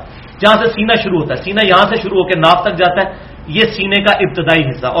آخری حصہ جہاں سے سینہ شروع ہوتا ہے، سینہ یہاں سے شروع ہو کے ناف تک جاتا ہے، یہ سینے کا ابتدائی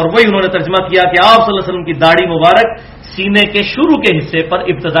حصہ. اور وہی انہوں نے ترجمہ کیا کہ آپ صلی اللہ علیہ وسلم کی داڑھی مبارک سینے کے شروع کے حصے پر،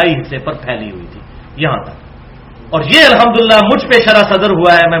 ابتدائی حصے پر پھیلی ہوئی تھی یہاں تک. اور یہ الحمدللہ مجھ پہ شرح صدر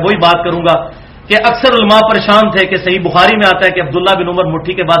ہوا ہے. میں وہی بات کروں گا کہ اکثر علماء پریشان تھے کہ صحیح بخاری میں آتا ہے کہ عبداللہ بن عمر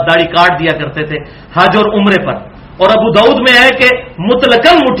مٹھی کے بعد داڑھی کاٹ دیا کرتے تھے حج اور عمرے پر، اور ابو داؤد میں ہے کہ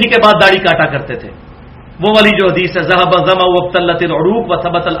مطلقاً مٹھی کے بعد داڑھی کاٹا کرتے تھے. وہ والی جو حدیث ہے ذهب الظمأ وابتلت العروق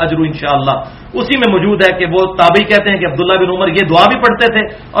وثبت الاجر انشاءاللہ، اسی میں موجود ہے کہ وہ تابعی کہتے ہیں کہ عبداللہ بن عمر یہ دعا بھی پڑھتے تھے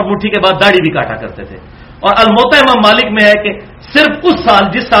اور مٹھی کے بعد داڑھی بھی کاٹا کرتے تھے. اور الموطا امام مالک میں ہے کہ صرف اس سال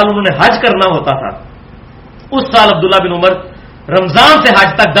جس سال انہوں نے حج کرنا ہوتا تھا اس سال عبداللہ بن عمر رمضان سے حج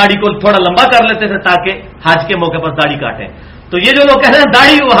تک داڑھی کو تھوڑا لمبا کر لیتے تھے تاکہ حج کے موقع پر داڑھی کاٹیں. تو یہ جو لوگ کہتے ہیں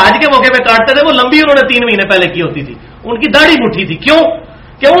داڑھی وہ حج کے موقع پہ کاٹتے تھے، وہ لمبی انہوں نے 3 مہینے پہلے کی ہوتی تھی. ان کی داڑھی مٹھی تھی. کیوں؟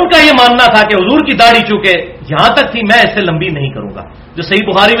 کہ ان کا یہ ماننا تھا کہ حضور کی داڑھی چونکہ یہاں تک تھی میں اسے لمبی نہیں کروں گا. جو صحیح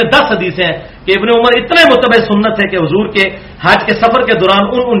بخاری میں 10 حدیثیں ہیں کہ ابن عمر اتنے متبع سنت ہے کہ حضور کے حج کے سفر کے دوران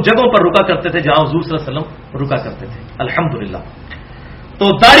ان جگہوں پر رکا کرتے تھے جہاں حضور صلی اللہ علیہ وسلم رکا کرتے تھے. الحمدللہ. تو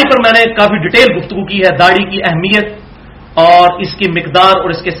داڑھی پر میں نے کافی ڈیٹیل گفتگو کی ہے، داڑھی کی اہمیت اور اس کی مقدار اور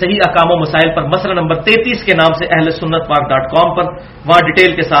اس کے صحیح احکام و مسائل پر مسئلہ نمبر 33 کے نام سے اہل سنت پاک.com پر، وہاں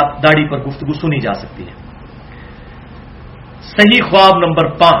ڈیٹیل کے ساتھ داڑھی پر گفتگو سنی جا سکتی ہے. صحیح خواب نمبر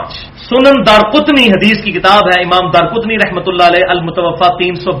 5 سنن دارقطنی حدیث کی کتاب ہے. امام دارقطنی رحمۃ اللہ علیہ المتوفا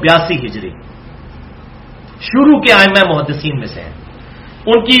 382 ہجری، شروع کے ائمہ محدثین میں سے ہیں.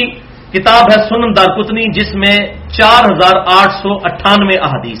 ان کی کتاب ہے سنن دارقطنی جس میں 4898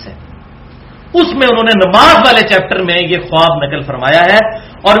 احادیث ہیں. اس میں انہوں نے نماز والے چیپٹر میں یہ خواب نقل فرمایا ہے،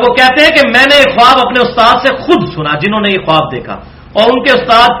 اور وہ کہتے ہیں کہ میں نے یہ خواب اپنے استاد سے خود سنا جنہوں نے یہ خواب دیکھا، اور ان کے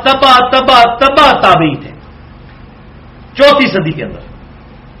استاد تبا تابعی تھے 4 صدی کے اندر.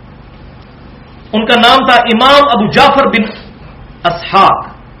 ان کا نام تھا امام ابو جعفر بن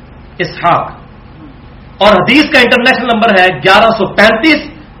اسحاق، اور حدیث کا انٹرنیشنل نمبر ہے 1135،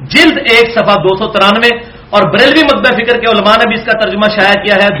 جلد 1 صفحہ 293. اور بریلوی مکتبہ فکر کے علماء نے بھی اس کا ترجمہ شائع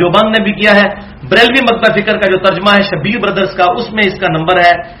کیا ہے، دیوبند نے بھی کیا ہے. بریلوی مکتبہ فکر کا جو ترجمہ ہے شبیر بردرز کا، اس میں اس کا نمبر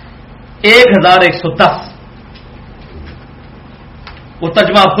ہے 1110. وہ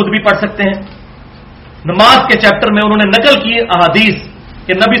ترجمہ آپ خود بھی پڑھ سکتے ہیں. نماز کے چیپٹر میں انہوں نے نقل کی احادیث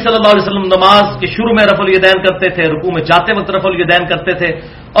کہ نبی صلی اللہ علیہ وسلم نماز کے شروع میں رفع الیدین کرتے تھے، رکوع میں جاتے وقت رفع الیدین کرتے تھے،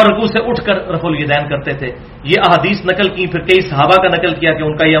 اور رکوع سے اٹھ کر رفع الیدین کرتے تھے. یہ احادیث نقل کی، پھر کئی صحابہ کا نقل کیا کہ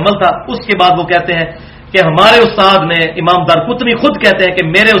ان کا یہ عمل تھا. اس کے بعد وہ کہتے ہیں کہ ہمارے استاد نے، امام دارقطنی خود کہتے ہیں کہ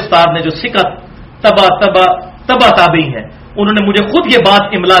میرے استاد نے جو ثقت تبا تابعی ہیں، انہوں نے مجھے خود یہ بات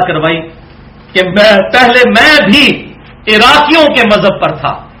املا کروائی کہ پہلے میں بھی عراقیوں کے مذہب پر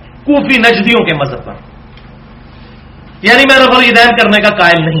تھا، کوفی نجدیوں کے مذہب پر، یعنی میں رفع الیدین کرنے کا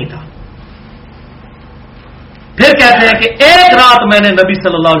قائل نہیں تھا. پھر کہتے ہیں کہ ایک رات میں نے نبی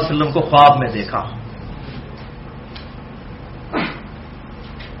صلی اللہ علیہ وسلم کو خواب میں دیکھا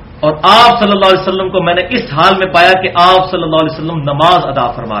اور آپ صلی اللہ علیہ وسلم کو میں نے اس حال میں پایا کہ آپ صلی اللہ علیہ وسلم نماز ادا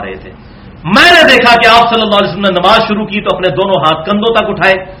فرما رہے تھے. میں نے دیکھا کہ آپ صلی اللہ علیہ وسلم نے نماز شروع کی تو اپنے دونوں ہاتھ کندھوں تک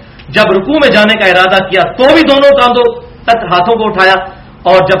اٹھائے، جب رکوع میں جانے کا ارادہ کیا تو بھی دونوں کندھوں تک ہاتھوں کو اٹھایا،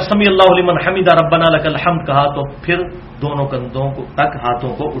 اور جب سمی اللہ لمن حمدہ ربنا لک الحمد کہا تو پھر دونوں کندھوں تک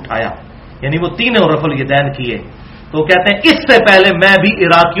ہاتھوں کو اٹھایا، یعنی وہ تینوں رفع الیدین کیے. تو کہتے ہیں اس سے پہلے میں بھی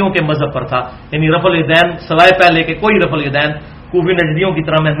عراقیوں کے مذہب پر تھا، یعنی رفع الیدین سوائے پہلے کہ کوئی رفع الیدین کوفی نجدیوں کی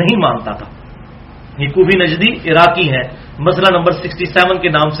طرح میں نہیں مانتا تھا. یہ کوفی نجدی عراقی ہیں. مسئلہ نمبر 67 کے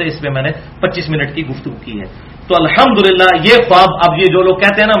نام سے اس پہ میں نے 25 منٹ کی گفتگو کی ہے. تو الحمدللہ یہ خواب، اب یہ جو لوگ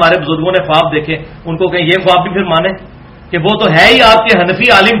کہتے ہیں نا ہمارے بزرگوں نے خواب دیکھے، ان کو کہیں یہ خواب بھی پھر مانے کہ وہ تو ہے ہی آپ کے حنفی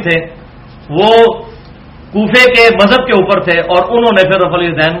عالم تھے، وہ کوفے کے مذہب کے اوپر تھے اور انہوں نے پھر رفع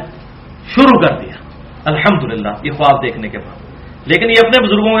الیدین شروع کر دیا الحمدللہ یہ خواب دیکھنے کے بعد. لیکن یہ اپنے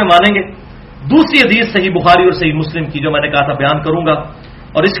بزرگوں میں مانیں گے. دوسری حدیث صحیح بخاری اور صحیح مسلم کی جو میں نے کہا تھا بیان کروں گا،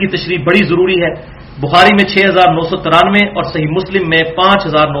 اور اس کی تشریح بڑی ضروری ہے. بخاری میں 6993 اور صحیح مسلم میں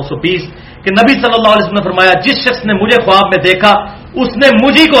 5920 کہ نبی صلی اللہ علیہ وسلم نے فرمایا جس شخص نے مجھے خواب میں دیکھا اس نے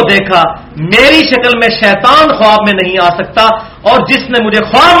مجھی کو دیکھا، میری شکل میں شیطان خواب میں نہیں آ سکتا، اور جس نے مجھے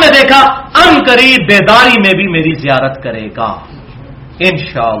خواب میں دیکھا ان قریب بیداری میں بھی میری زیارت کرے گا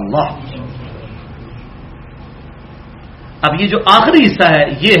انشاءاللہ. اب یہ جو آخری حصہ ہے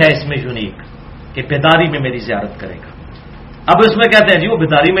یہ ہے اس میں یونیک کہ بیداری میں میری زیارت کرے گا. اب اس میں کہتے ہیں جی وہ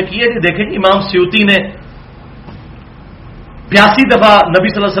بیداری میں کیے جی. دیکھیں جی امام سیوطی نے 82 دفعہ نبی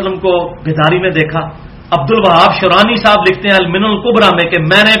صلی اللہ علیہ وسلم کو بیداری میں دیکھا. عبد الوہاب شورانی صاحب لکھتے ہیں المنن الکبریٰ میں کہ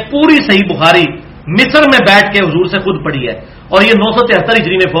میں نے پوری صحیح بخاری مصر میں بیٹھ کے حضور سے خود پڑھی ہے، اور یہ 973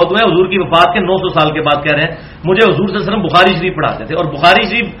 ہجری میں فوت ہوئے. حضور کی وفات کے 900 سال کے بعد کہہ رہے ہیں مجھے حضور صلی اللہ علیہ وسلم بخاری شریف پڑھاتے تھے، اور بخاری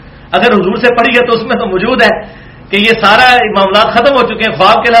شریف اگر حضور سے پڑھی ہے تو اس میں تو موجود ہے کہ یہ سارا معاملات ختم ہو چکے ہیں،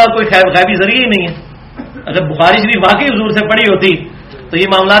 خواب کے علاوہ کوئی غیبی ذریعہ ہی نہیں ہے. اگر بخاری شریف واقعی حضور سے پڑھی ہوتی تو یہ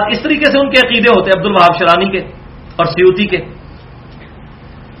معاملات اس طریقے سے ان کے عقیدے ہوتے عبد الوہاب شرانی کے اور سیوطی کے.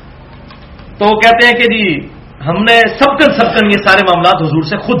 تو وہ کہتے ہیں کہ جی ہم نے سبکن یہ سارے معاملات حضور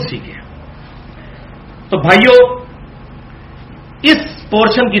سے خود سیکھے. تو بھائیوں اس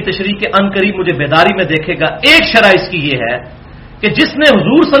پورشن کی تشریح کے ان قریب مجھے بیداری میں دیکھے گا، ایک شرح اس کی یہ ہے کہ جس نے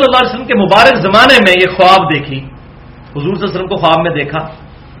حضور صلی اللہ علیہ وسلم کے مبارک زمانے میں یہ خواب دیکھی، حضور صلی اللہ علیہ وسلم کو خواب میں دیکھا،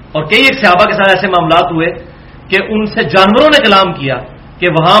 اور کئی ایک صحابہ کے ساتھ ایسے معاملات ہوئے کہ ان سے جانوروں نے کلام کیا کہ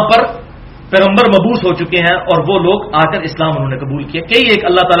وہاں پر پیغمبر مبعوث ہو چکے ہیں اور وہ لوگ آ کر اسلام انہوں نے قبول کیا. کئی ایک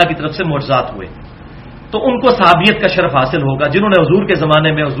اللہ تعالیٰ کی طرف سے معجزات ہوئے، تو ان کو صحابیت کا شرف حاصل ہوگا جنہوں نے حضور کے زمانے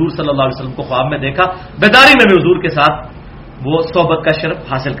میں حضور صلی اللہ علیہ وسلم کو خواب میں دیکھا. بیداری میں بھی حضور کے ساتھ وہ صحبت کا شرف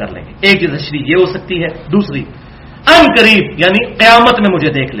حاصل کر لیں گے. ایک تشریح یہ ہو سکتی ہے. دوسری ان قریب یعنی قیامت میں مجھے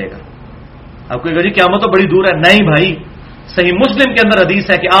دیکھ لے گا. اب کوئی کہ جی قیامت تو بڑی دور ہے. نہیں بھائی، صحیح مسلم کے اندر حدیث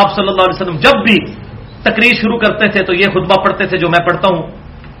ہے کہ آپ صلی اللہ علیہ وسلم جب بھی تقریر شروع کرتے تھے تو یہ خطبہ پڑھتے تھے جو میں پڑھتا ہوں،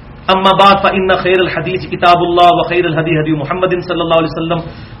 اما بعد فإن خیر الحدیث کتاب اللہ وخیر الہدی ہدی محمد صلی اللہ علیہ وسلم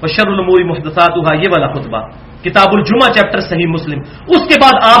وشر الامور محدثاتها، یہ والا خطبہ کتاب الجمعہ چیپٹر صحیح مسلم. اس کے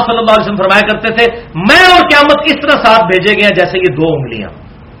بعد آپ صلی اللہ علیہ وسلم فرمایا کرتے تھے میں اور قیامت اس طرح ساتھ بھیجے گئے ہیں جیسے یہ دو انگلیاں.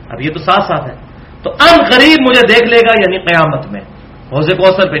 اب یہ تو ساتھ ساتھ ہے. تو ان قریب مجھے دیکھ لے گا یعنی قیامت میں. حوض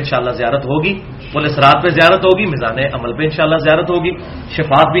کوثر پہ انشاءاللہ زیارت ہوگی، پل صراط پہ زیارت ہوگی، میزان عمل پہ انشاءاللہ زیارت ہوگی،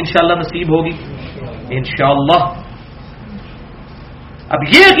 شفاعت بھی انشاءاللہ نصیب ہوگی انشاءاللہ. اب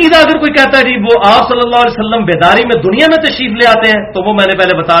یہ عقیدہ اگر کوئی کہتا ہے جی وہ آپ صلی اللہ علیہ وسلم بیداری میں دنیا میں تشریف لے آتے ہیں، تو وہ میں نے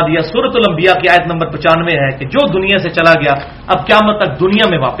پہلے بتا دیا سورۃ الانبیاء کی آیت نمبر 95 ہے کہ جو دنیا سے چلا گیا اب قیامت تک دنیا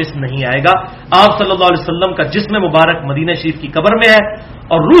میں واپس نہیں آئے گا. آپ صلی اللہ علیہ وسلم کا جسم مبارک مدینہ شریف کی قبر میں ہے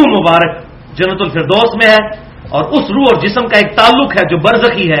اور روح مبارک جنت الفردوس میں ہے، اور اس روح اور جسم کا ایک تعلق ہے جو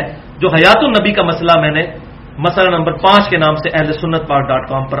برزخی ہے، جو حیات النبی کا مسئلہ میں نے مسئلہ نمبر 5 کے نام سے اہل سنت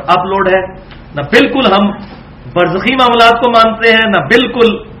پاک.com پر اپلوڈ ہے. نہ بالکل ہم برزخی معاملات کو مانتے ہیں نہ بالکل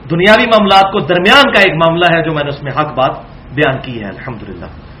دنیاوی معاملات کو، درمیان کا ایک معاملہ ہے جو میں نے اس میں حق بات بیان کی ہے الحمدللہ،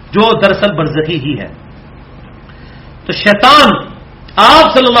 جو دراصل برزخی ہی ہے. تو شیطان آپ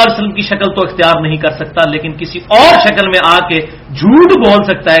صلی اللہ علیہ وسلم کی شکل تو اختیار نہیں کر سکتا، لیکن کسی اور شکل میں آ کے جھوٹ بول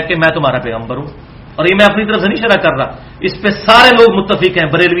سکتا ہے کہ میں تمہارا پیغمبر ہوں. اور یہ میں اپنی طرف سے نہیں شرح کر رہا، اس پہ سارے لوگ متفق ہیں،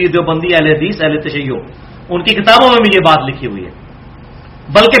 بریلوی، دیوبندی، اہل حدیث، اہل تشیع، ان کی کتابوں میں بھی یہ بات لکھی ہوئی ہے.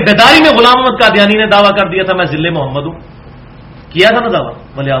 بلکہ بیداری میں غلام احمد قادیانی نے دعویٰ کر دیا تھا میں ذل محمد ہوں. کیا تھا نا دعویٰ،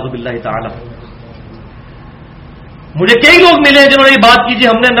 ولیعوذ باللہ تعالی. مجھے کئی لوگ ملے جنہوں نے یہ بات کی جی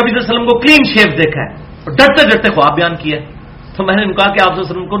ہم نے نبی صلی اللہ علیہ وسلم کو کلین شیو دیکھا ہے اور ڈرتے ڈرتے خواب بیان کیا ہے. تو میں نے ان کہا کہ آپ صلی اللہ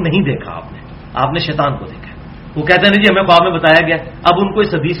علیہ وسلم کو نہیں دیکھا، آپ نے شیطان کو دیکھا. وہ کہتے ہیں جی ہمیں خواب میں بتایا گیا. اب ان کو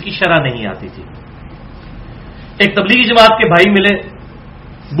اس حدیث کی شرح نہیں آتی تھی. ایک تبلیغی جماعت کے بھائی ملے،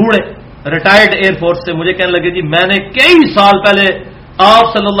 بوڑھے، ریٹائرڈ ایئر فورس سے، مجھے کہنے لگے جی میں نے کئی سال پہلے آپ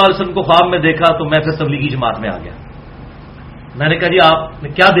صلی اللہ علیہ وسلم کو خواب میں دیکھا تو میں پھر تبلیغی جماعت میں آ گیا. میں نے کہا جی آپ نے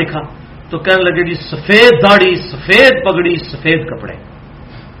کیا دیکھا؟ تو کہنے لگے جی سفید داڑھی، سفید پگڑی، سفید کپڑے،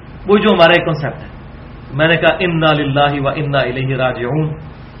 وہ جو ہمارا ایک کنسپٹ ہے. میں نے کہا انا للہ و انا الیہ راجعون،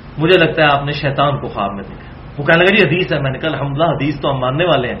 مجھے لگتا ہے آپ نے شیطان کو خواب میں دیکھا. وہ کہنے لگا جی حدیث ہے. میں نے کہا الحمدللہ حدیث تو ہم ماننے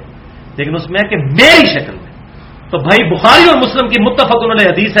والے ہیں، لیکن اس میں ہے کہ میری شکل میں. تو بھائی بخاری اور مسلم کی متفق علیہ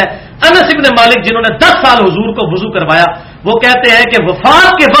حدیث ہے. انس ابن مالک جنہوں نے 10 سال حضور کو وضو کروایا، وہ کہتے ہیں کہ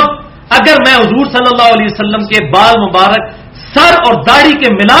وفات کے وقت اگر میں حضور صلی اللہ علیہ وسلم کے بال مبارک سر اور داڑھی کے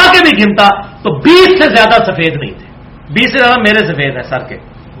ملا کے بھی گنتا تو 20 سے زیادہ سفید نہیں تھے. 20 سے زیادہ میرے سفید ہیں سر کے.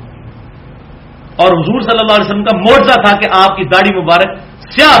 اور حضور صلی اللہ علیہ وسلم کا معجزہ تھا کہ آپ کی داڑھی مبارک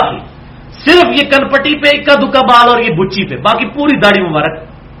سیاہ تھی، صرف یہ کنپٹی پہ اکا دکا بال اور یہ بچی پہ، باقی پوری داڑھی مبارک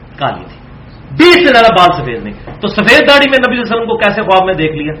کالی تھی. 20 سے زیادہ بال سفید نہیں. تو سفید داڑھی میں نبی صلی اللہ علیہ وسلم کو کیسے خواب میں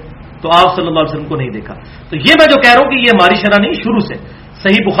دیکھ لیا؟ تو آپ صلی اللہ علیہ وسلم کو نہیں دیکھا. تو یہ میں جو کہہ رہا ہوں کہ یہ ہماری شرح نہیں، شروع سے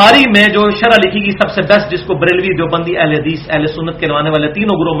صحیح بخاری میں جو شرح لکھی گئی سب سے بیسٹ، جس کو بریلوی، دیوبندی، اہل حدیث، اہل سنت کے ماننے والے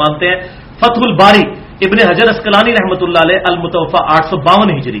تینوں گروہ مانتے ہیں، فتح الباری ابن حجر اسقلانی رحمۃ اللہ علیہ المتوفا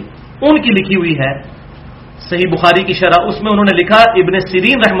 852 ہجری، ان کی لکھی ہوئی ہے صحیح بخاری کی شرح. اس میں انہوں نے لکھا ابن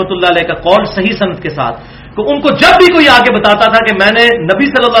سیرین رحمۃ اللہ علیہ کا قول صحیح سند کے ساتھ کہ ان کو جب بھی کوئی آگے بتاتا تھا کہ میں نے نبی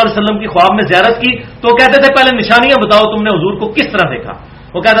صلی اللہ علیہ وسلم کی خواب میں زیارت کی، تو وہ کہتے تھے پہلے نشانیاں بتاؤ تم نے حضور کو کس طرح دیکھا.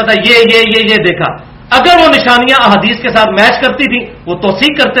 وہ کہتا تھا یہ دیکھا. اگر وہ نشانیاں احادیث کے ساتھ میچ کرتی تھی وہ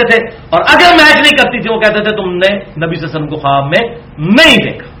توثیق کرتے تھے، اور اگر میچ نہیں کرتی تھی وہ کہتے تھے تم نے نبی صلی اللہ علیہ وسلم کو خواب میں نہیں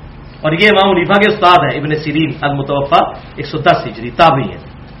دیکھا. اور یہ امام حنیفہ کے استاد ہیں ابن سیرین المتوفا 110 ہجری تابعی ہیں.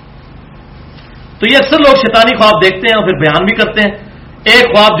 تو یہ اکثر لوگ شیطانی خواب دیکھتے ہیں اور پھر بیان بھی کرتے ہیں. ایک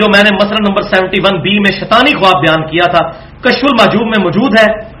خواب جو میں نے مسئلہ نمبر 71B میں شیطانی خواب بیان کیا تھا، کشف المحجوب میں موجود ہے.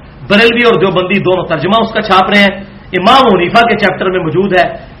 بریلوی اور دیوبندی دونوں ترجمہ اس کا چھاپ رہے ہیں. امام حنیفہ کے چیپٹر میں موجود ہے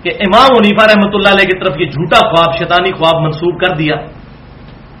کہ امام حنیفہ رحمۃ اللہ علیہ کی طرف یہ جھوٹا خواب، شیطانی خواب منسوب کر دیا،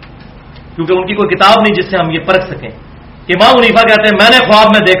 کیونکہ ان کی کوئی کتاب نہیں جس سے ہم یہ پرکھ سکیں. امام حنیفہ کہتے ہیں میں نے خواب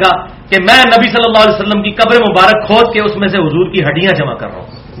میں دیکھا کہ میں نبی صلی اللہ علیہ وسلم کی قبر مبارک کھود کے اس میں سے حضور کی ہڈیاں جمع کر رہا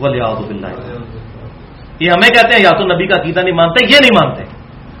ہوں. ولیعوذ باللہ. یہ ہمیں کہتے ہیں یا تو نبی کا عقیدہ نہیں مانتے، یہ نہیں مانتے.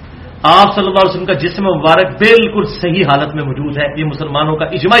 آپ صلی اللہ علیہ وسلم کا جسم مبارک بالکل صحیح حالت میں موجود ہے. یہ مسلمانوں کا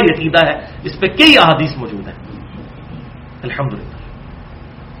اجماعی عقیدہ ہے، اس پہ کئی احادیث موجود ہیں الحمدللہ.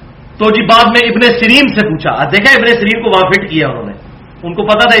 تو جی بعد میں ابن سیرین سے پوچھا، دیکھا ابن سیرین کو وہاں فٹ کیا انہوں نے. ان کو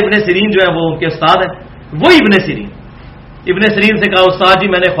پتا تھا ابن سیرین جو ہے وہ ان کے استاد ہے، وہی ابن سیرین. ابن سیرین سے کہا استاد جی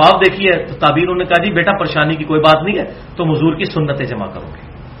میں نے خواب دیکھی ہے. تو تابعین نے کہا جی بیٹا پریشانی کی کوئی بات نہیں ہے، تم حضور کی سنتیں جمع کرو گے.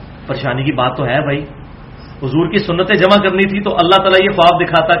 پریشانی کی بات تو ہے بھائی، حضور کی سنتیں جمع کرنی تھی تو اللہ تعالیٰ یہ خواب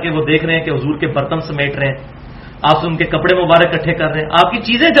دکھاتا کہ وہ دیکھ رہے ہیں کہ حضور کے برتن سمیٹ رہے ہیں، آپ سے ان کے کپڑے مبارک اکٹھے کر رہے ہیں، آپ کی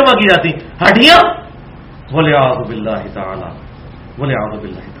چیزیں جمع کی جاتی، ہڈیاں. ولیعوذ باللہ تعالی، ولیعوذ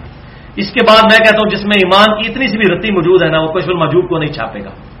باللہ تعالی. اس کے بعد میں کہتا ہوں جس میں ایمان کی اتنی سی بھی رتی موجود ہے نا، وہ کشف المحجوب کو نہیں چھاپے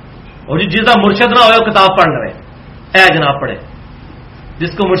گا. اور جس کا مرشد نہ ہوئے وہ کتاب پڑھ رہے، اے جناب پڑھے.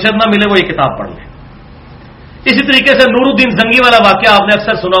 جس کو مرشد نہ ملے وہ یہ کتاب پڑھ لے. اسی طریقے سے نور الدین زنگی والا واقعہ آپ نے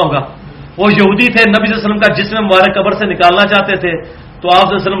اکثر سنا ہوگا. وہ یہودی تھے، نبی صلی اللہ علیہ وسلم کا جسم مبارک قبر سے نکالنا چاہتے تھے، تو آپ صلی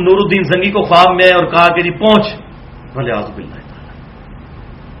اللہ علیہ وسلم نور الدین زنگی کو خواب میں اور کہا کہ جی پہنچ. ولیعوذ باللہ.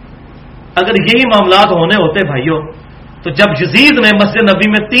 اگر یہی معاملات ہونے ہوتے بھائیوں، تو جب یزید نے مسجد نبی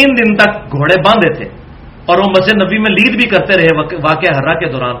میں 3 دن تک گھوڑے باندھے تھے اور وہ مسجد نبی میں لید بھی کرتے رہے واقعہ حرہ کے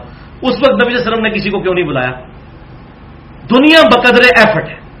دوران، اس وقت نبی صلی اللہ علیہ وسلم نے کسی کو کیوں نہیں بلایا؟ دنیا بقدر ایفٹ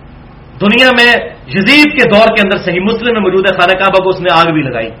ہے. دنیا میں یزید کے دور کے اندر صحیح مسلم میں موجود ہے، خانہ کعبہ کو اس نے آگ بھی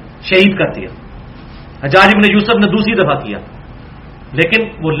لگائی، شہید کر دیا. حجاج بن یوسف نے دوسری دفعہ کیا، لیکن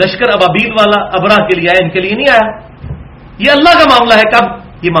وہ لشکر ابابیل والا ابرا کے لیے آیا، ان کے لیے نہیں آیا. یہ اللہ کا معاملہ ہے کب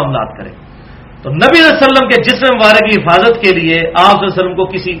یہ معاملات کرے. تو نبی صلی اللہ علیہ وسلم کے جسم مبارک کی حفاظت کے لیے آپ صلی اللہ علیہ وسلم کو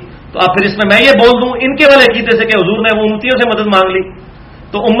کسی، تو آپ پھر اس میں یہ بول دوں ان کے والے عقیدے سے کہ حضور نے وہ امتیوں سے مدد مانگ لی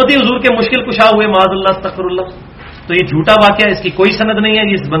تو امتی حضور کے مشکل کشا ہوئے معاذ اللہ استغفر اللہ. تو یہ جھوٹا واقعہ ہے، اس کی کوئی سند نہیں ہے.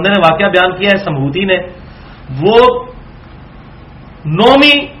 جس بندے نے واقعہ بیان کیا ہے سمہوتی نے، وہ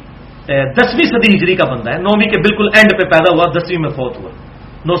 10ویں صدی ہجری کا بندہ ہے. 9ویں کے بالکل اینڈ پہ پیدا ہوا، 10ویں میں فوت ہوا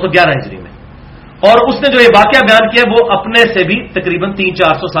 911 ہجری میں. اور اس نے جو یہ واقعہ بیان کیا وہ اپنے سے بھی تقریباً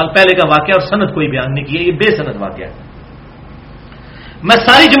 300-400 سال پہلے کا واقعہ، اور سند کوئی بیان نہیں کیا، یہ بے سند واقعہ ہے. میں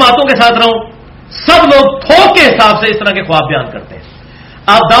ساری جماعتوں کے ساتھ رہوں، سب لوگ تھوک کے حساب سے اس طرح کے خواب بیان کرتے ہیں.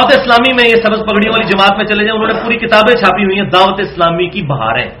 آپ دعوت اسلامی میں یہ سبز پگڑیوں والی جماعت میں چلے جائیں، انہوں نے پوری کتابیں چھاپی ہوئی ہیں دعوت اسلامی کی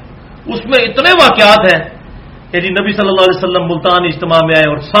بہاریں، اس میں اتنے واقعات ہیں کہ جی نبی صلی اللہ علیہ وسلم ملتان اجتماع میں آئے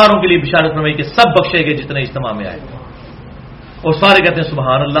اور ساروں کے لیے بشارت فرمائی کہ سب بخشے گئے جتنے اجتماع میں آئے، اور سارے کہتے ہیں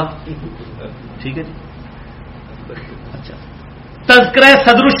سبحان اللہ. ٹھیک ہے جی. اچھا، تذکرہ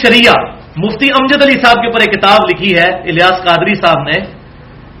صدر الشریعہ، مفتی امجد علی صاحب کے اوپر ایک کتاب لکھی ہے الیاس قادری صاحب نے،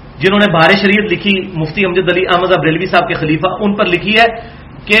 جنہوں نے بہار شریعت لکھی، مفتی امجد علی احمد بریلوی صاحب کے خلیفہ، ان پر لکھی ہے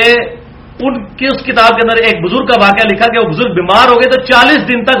کہ ان کی اس کتاب کے اندر ایک بزرگ کا واقعہ لکھا کہ وہ بزرگ بیمار ہو گئے تو 40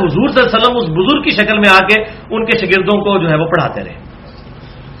 دن تک حضور صلی اللہ علیہ وسلم اس بزرگ کی شکل میں آ کے ان کے شاگردوں کو جو ہے وہ پڑھاتے رہے.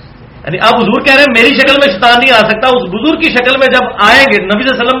 یعنی اب حضور کہہ رہے ہیں میری شکل میں شیطان نہیں آ سکتا، اس بزرگ کی شکل میں جب آئیں گے، نبی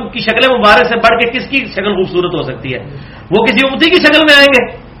صلی اللہ علیہ وسلم کی شکل مبارک سے بڑھ کے کس کی شکل خوبصورت ہو سکتی ہے؟ وہ کسی امتی کی شکل میں آئیں گے.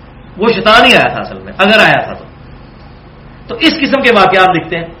 وہ شیطان ہی آیا تھا اصل میں، اگر آیا تھا تو اس قسم کے واقعات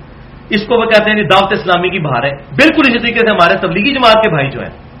لکھتے ہیں. اس کو وہ کہتے ہیں دعوت اسلامی کی بہار ہے. بالکل اسی طریقے سے ہمارے تبلیغی جماعت کے بھائی جو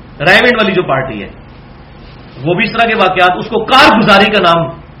ہیں، رائمنڈ والی جو پارٹی ہے، وہ بھی اس طرح کے واقعات، اس کو کارگزاری کا نام،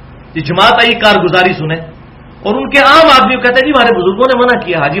 جماعت آئی کارگزاری سنیں، اور ان کے عام آدمی کہتے ہیں جی ہمارے بزرگوں نے منع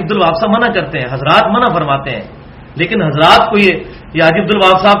کیا، حاجی عبد الوہاب صاحب منع کرتے ہیں، حضرات منع فرماتے ہیں، لیکن حضرات کو یہ حاجی عبد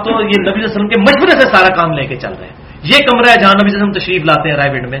الوہاب صاحب تو یہ نبی صلی اللہ علیہ وسلم کے مشورے سے سارا کام لے کے چل رہے ہیں. یہ کمرہ ہے جہاں نبی صلی اللہ علیہ وسلم تشریف لاتے ہیں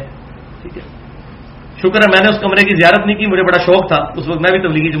رائے ونڈ میں. ٹھیک ہے، شکر ہے میں نے اس کمرے کی زیارت نہیں کی، مجھے بڑا شوق تھا اس وقت، میں بھی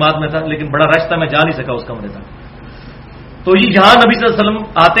تبلیغی جماعت میں تھا، لیکن بڑا رش تھا، میں جا نہیں سکا اس کمرے تک. تو یہ جہاں نبی صلی اللہ علیہ وسلم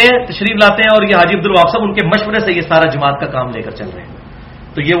آتے ہیں، تشریف لاتے ہیں، اور یہ حاجی عبد الوہاب صاحب ان کے مشورے سے یہ سارا جماعت کا کام لے کر چل رہے ہیں.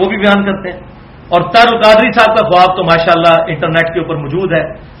 تو یہ وہ بھی بیان کرتے ہیں. اور طاہر القادری صاحب کا خواب تو ماشاءاللہ انٹرنیٹ کے اوپر موجود ہے.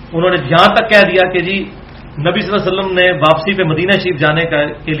 انہوں نے یہاں تک کہہ دیا کہ جی نبی صلی اللہ علیہ وسلم نے واپسی پہ مدینہ شریف جانے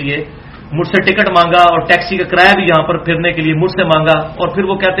کے لیے مجھ سے ٹکٹ مانگا اور ٹیکسی کا کرایہ بھی یہاں پر پھرنے کے لیے مجھ سے مانگا، اور پھر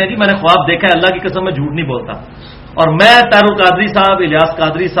وہ کہتے ہیں جی میں نے خواب دیکھا ہے، اللہ کی قسم میں جھوٹ نہیں بولتا. اور میں طاہر القادری صاحب، الیاس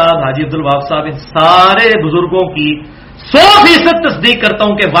قادری صاحب، حاجی عبد الوہاب صاحب، ان سارے بزرگوں کی 100% تصدیق کرتا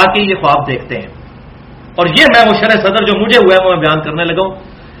ہوں کہ واقعی یہ خواب دیکھتے ہیں. اور یہ میں وہ شرح صدر جو مجھے ہوا ہے وہ میں بیان کرنے لگا ہوں،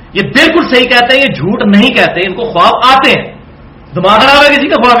 یہ بالکل صحیح کہتے ہیں، یہ جھوٹ نہیں کہتے، ان کو خواب آتے ہیں. دماغ خراب ہے کسی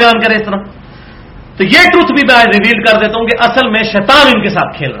کا خواب بیان کرے اس طرح. تو یہ ٹروتھ بھی میں ریویل کر دیتا ہوں کہ اصل میں شیطان ان کے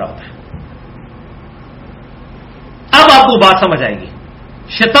ساتھ کھیل رہا ہوتا ہے. اب آپ کو بات سمجھ آئے گی،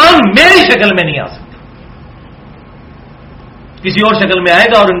 شیطان میری شکل میں نہیں آ سکتا، کسی اور شکل میں آئے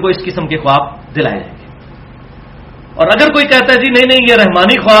گا اور ان کو اس قسم کے خواب دلائے جائیں گے. اور اگر کوئی کہتا ہے جی نہیں نہیں یہ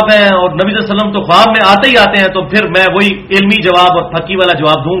رحمانی خواب ہیں اور نبی صلی اللہ علیہ وسلم تو خواب میں آتے ہی آتے ہیں، تو پھر میں وہی علمی جواب اور پھکی والا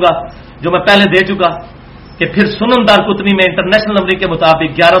جواب دوں گا جو میں پہلے دے چکا کہ پھر سنن دارقطنی میں انٹرنیشنل نمبر کے مطابق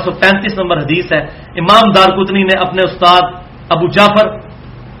 1135 نمبر حدیث ہے. امام دارقطنی نے اپنے استاد ابو جعفر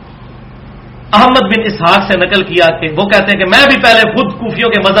احمد بن اسحاق سے نقل کیا کہ وہ کہتے ہیں کہ میں بھی پہلے خود کوفیوں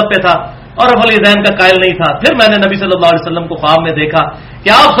کے مذہب پہ تھا اور رفع الیدین کا قائل نہیں تھا، پھر میں نے نبی صلی اللہ علیہ وسلم کو خواب میں دیکھا کہ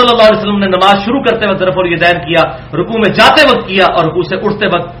آپ صلی اللہ علیہ وسلم نے نماز شروع کرتے وقت رفع الیدین کیا، رکوع میں جاتے وقت کیا اور رکوع سے اٹھتے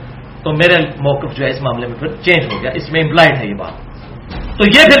وقت، تو میرے موقف جو ہے اس معاملے میں پھر چینج ہو گیا. اس میں امپلائڈ ہے یہ بات. تو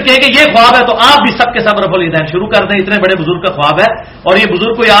یہ پھر کہیں کہ یہ خواب ہے تو آپ بھی سب کے سب رفع الیدین شروع کر دیں، اتنے بڑے بزرگ کا خواب ہے. اور یہ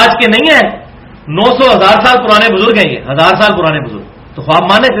بزرگ کوئی آج کے نہیں ہے، 900,000 سال پرانے بزرگ ہیں، یہ 1000 سال پرانے بزرگ. تو خواب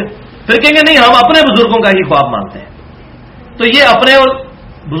مانے پھر کہیں گے نہیں ہم اپنے بزرگوں کا ہی خواب مانتے ہیں. تو یہ اپنے اور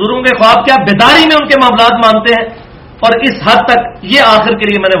بزرگوں کے خواب کیا بیداری میں ان کے معاملات مانتے ہیں. اور اس حد تک یہ آخر کے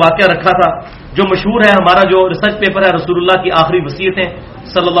لیے میں نے واقعہ رکھا تھا جو مشہور ہے، ہمارا جو ریسرچ پیپر ہے رسول اللہ کی آخری وصیتیں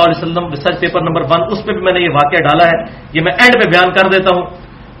صلی اللہ علیہ وسلم، ریسرچ پیپر نمبر 1، اس پہ بھی میں نے یہ واقعہ ڈالا ہے. یہ میں اینڈ پہ بیان کر دیتا ہوں.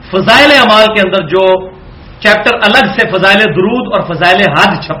 فضائل اعمال کے اندر جو چیپٹر الگ سے فضائل درود اور فضائل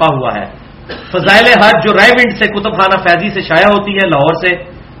حج چھپا ہوا ہے. فضائل حج جو رائمنڈ سے کتب خانہ فیضی سے شائع ہوتی ہے لاہور سے،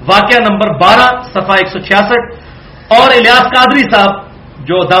 واقعہ نمبر 12 صفحہ 166. اور الیاس قادری صاحب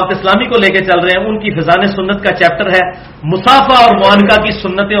جو دعوت اسلامی کو لے کے چل رہے ہیں، ان کی فضائل سنت کا چیپٹر ہے مصافہ اور معانقہ کی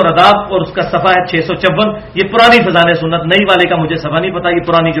سنتیں اور آداب، اور اس کا صفحہ ہے 654. یہ پرانی فضائل سنت، نئی والے کا مجھے صفحہ نہیں پتا، یہ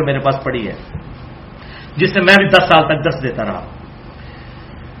پرانی جو میرے پاس پڑی ہے جس سے میں بھی 10 سال تک درس دیتا رہا.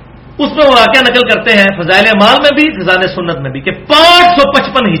 اس میں وہ واقعہ نقل کرتے ہیں فضائل اعمال میں بھی فضائل سنت میں بھی کہ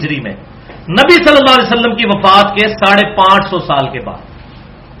 555 ہجری میں نبی صلی اللہ علیہ وسلم کی وفات کے 550 سال کے بعد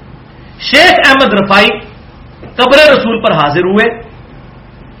شیخ احمد رفائی قبر رسول پر حاضر ہوئے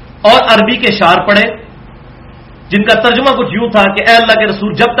اور عربی کے شعر پڑھے جن کا ترجمہ کچھ یوں تھا کہ اے اللہ کے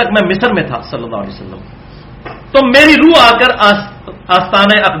رسول، جب تک میں مصر میں تھا صلی اللہ علیہ وسلم تو میری روح آ کر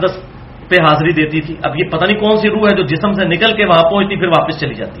آستانہ اقدس پہ حاضری دیتی تھی. اب یہ پتہ نہیں کون سی روح ہے جو جسم سے نکل کے وہاں پہنچتی پھر واپس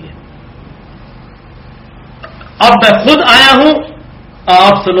چلی جاتی ہے. اب میں خود آیا ہوں،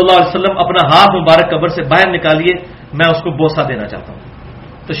 آپ صلی اللہ علیہ وسلم اپنا ہاتھ مبارک قبر سے باہر نکالیے، میں اس کو بوسہ دینا چاہتا ہوں.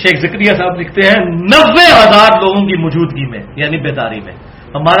 تو شیخ زکریا صاحب لکھتے ہیں 90,000 لوگوں کی موجودگی میں، یعنی بیداری میں.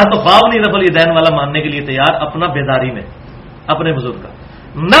 ہمارا تو خواب نہیں رفع الیدین والا ماننے کے لیے تیار، اپنا بیداری میں اپنے بزرگ کا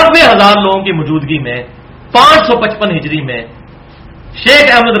 90,000 لوگوں کی موجودگی میں 555 ہجری میں شیخ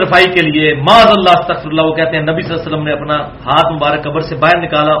احمد رفائی کے لیے معاذ اللہ استغفر اللہ، وہ کہتے ہیں نبی صلی اللہ علیہ وسلم نے اپنا ہاتھ مبارک قبر سے باہر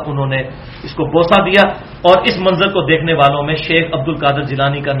نکالا، انہوں نے اس کو بوسہ دیا، اور اس منظر کو دیکھنے والوں میں شیخ عبد القادر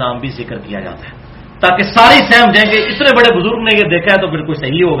جیلانی کا نام بھی ذکر کیا جاتا ہے، تاکہ ساری سہم جائیں گے اتنے بڑے بزرگ نے یہ دیکھا ہے تو بالکل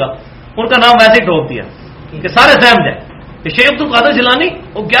صحیح ہوگا، ان کا نام ویسے ہی ٹھوک دیا کہ سارے سہم جائیں کہ شیخ عبد القادر جیلانی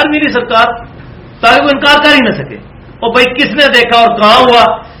وہ 11ویں سرکار، تاکہ وہ انکار کر ہی نہ سکے۔ اور بھائی کس نے دیکھا اور کہاں ہوا؟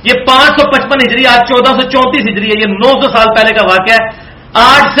 یہ 555 ہجری، آج 1434 ہجری ہے، یہ 900 سال پہلے کا واقعہ ہے۔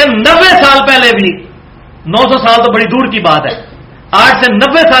 آج سے 90 سال پہلے بھی، 900 سال تو بڑی دور کی بات ہے، آج سے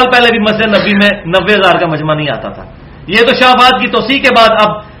 90 سال پہلے بھی مسجد نبی میں 90,000 کا مجمع نہیں آتا تھا۔ یہ تو شاہباد کی توسیع کے بعد اب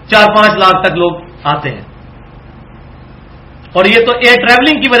 4-5 لاکھ تک لوگ آتے ہیں، اور یہ تو ایئر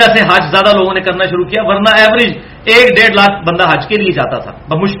ٹریولنگ کی وجہ سے حج زیادہ لوگوں نے کرنا شروع کیا، ورنہ ایوریج 1-1.5 لاکھ بندہ حج کے لیے جاتا تھا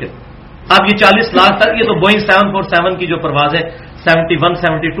بمشکل۔ اب یہ 40 لاکھ تک، یہ تو بوئنگ 747 کی جو پروازیں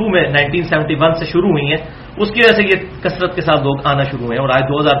 71-72 میں 1971 سے شروع ہوئی ہیں، اس کی وجہ سے یہ کثرت کے ساتھ لوگ آنا شروع ہوئے ہیں، اور آج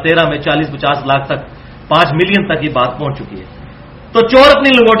 2013 میں 40-50 لاکھ تک، 5 ملین تک یہ بات پہنچ چکی ہے۔ تو چور اپنی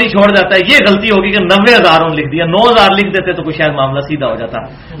لنگوٹی چھوڑ جاتا ہے، یہ غلطی ہوگی کہ 90,000 لکھ دیا، 9,000 لکھ دیتے تو کوئی شاید معاملہ سیدھا ہو جاتا،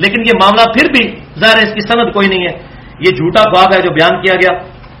 لیکن یہ معاملہ پھر بھی ظاہر ہے اس کی سند کوئی نہیں ہے، یہ جھوٹا خواب ہے جو بیان کیا گیا۔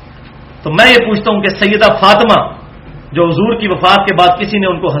 تو میں یہ پوچھتا ہوں کہ سیدہ فاطمہ جو حضور کی وفات کے بعد کسی نے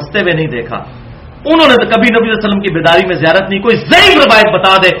ان کو ہنستے ہوئے نہیں دیکھا، انہوں نے تو کبھی نبی صلی اللہ علیہ وسلم کی بیداری میں زیارت نہیں، کوئی ضعیف روایت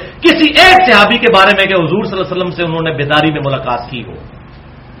بتا دے کسی ایک صحابی کے بارے میں کہ حضور صلی اللہ علیہ وسلم سے انہوں نے بیداری میں ملاقات کی ہو۔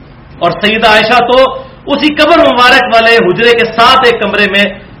 اور سیدہ عائشہ تو اسی قبر مبارک والے حجرے کے ساتھ ایک کمرے میں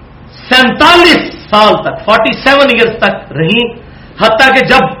 47 سال تک 47 ایئرز تک رہیں، حتیٰ کہ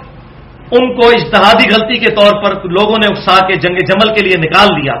جب ان کو اجتہادی غلطی کے طور پر لوگوں نے اکسا کے جنگ جمل کے لیے نکال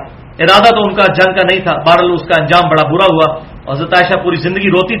دیا، ارادہ تو ان کا جنگ کا نہیں تھا، بہرحال اس کا انجام بڑا برا ہوا، اور حضرت عائشہ پوری زندگی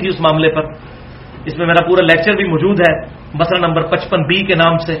روتی تھی اس معاملے پر۔ اس میں میرا پورا لیکچر بھی موجود ہے، مسئلہ نمبر 55B کے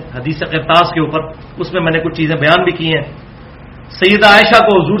نام سے، حدیث قرطاس کے اوپر، اس میں میں نے کچھ چیزیں بیان بھی کی ہیں۔ سیدہ عائشہ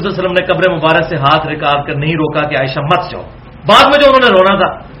کو حضور صلی اللہ علیہ وسلم نے قبر مبارک سے ہاتھ رکاب کر نہیں روکا کہ عائشہ مت جاؤ، بعد میں جو انہوں نے رونا تھا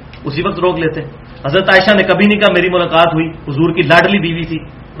اسی وقت روک لیتے۔ حضرت عائشہ نے کبھی نہیں کہا میری ملاقات ہوئی، حضور کی لاڈلی بیوی تھی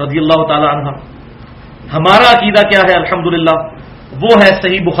رضی اللہ تعالی عنہ۔ ہمارا عقیدہ کیا ہے؟ الحمدللہ وہ ہے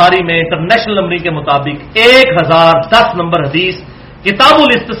صحیح بخاری میں انٹرنیشنل نمبرنگ کے مطابق 1010 نمبر حدیث، کتاب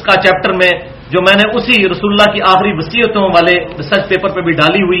الاستسقاء چیپٹر میں، جو میں نے اسی رسول اللہ کی آخری وصیتوں والے ریسرچ پیپر پہ بھی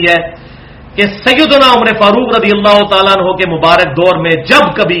ڈالی ہوئی ہے کہ سیدنا عمر فاروق رضی اللہ تعالیٰ عنہ کے مبارک دور میں جب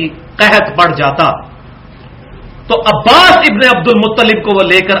کبھی قحط پڑ جاتا تو عباس ابن عبد المطلب کو وہ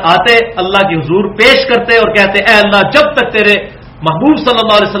لے کر آتے، اللہ کی حضور پیش کرتے اور کہتے اے اللہ جب تک تیرے محبوب صلی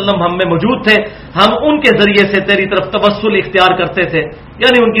اللہ علیہ وسلم ہم میں موجود تھے ہم ان کے ذریعے سے تیری طرف توسل اختیار کرتے تھے،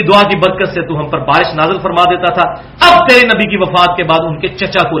 یعنی ان کی دعا کی برکت سے تو ہم پر بارش نازل فرما دیتا تھا، اب تیرے نبی کی وفات کے بعد ان کے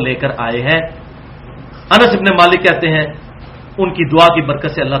چچا کو لے کر آئے ہیں۔ انس ابن مالک کہتے ہیں ان کی دعا کی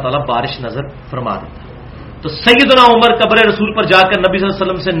برکت سے اللہ تعالیٰ بارش نظر فرما دیتا۔ تو سیدنا عمر قبر رسول پر جا کر نبی صلی اللہ علیہ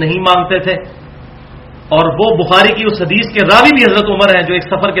وسلم سے نہیں مانگتے تھے، اور وہ بخاری کی اس حدیث کے راوی بھی حضرت عمر ہیں جو ایک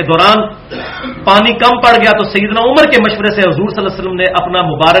سفر کے دوران پانی کم پڑ گیا تو سیدنا عمر کے مشورے سے حضور صلی اللہ علیہ وسلم نے اپنا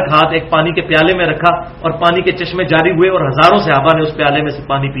مبارک ہاتھ ایک پانی کے پیالے میں رکھا اور پانی کے چشمے جاری ہوئے اور ہزاروں صحابہ نے اس پیالے میں سے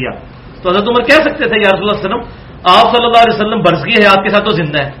پانی پیا۔ تو حضرت عمر کہہ سکتے تھے یا رسول اللہ صلی اللہ علیہ وسلم آپ صلی اللہ علیہ وسلم برزخی حیات کے ساتھ تو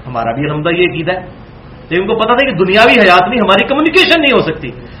زندہ ہے، ہمارا بھی الحمدللہ یہ عقیدہ ہے، لیکن ان کو پتا تھا کہ دنیاوی حیات نہیں، ہماری کمیونیکیشن نہیں ہو سکتی،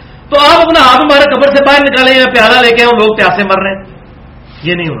 تو آپ اپنا ہاتھ ہمارے قبر سے باہر نکالیں یا پیالہ لے کے لوگ پیاسے مر رہے ہیں،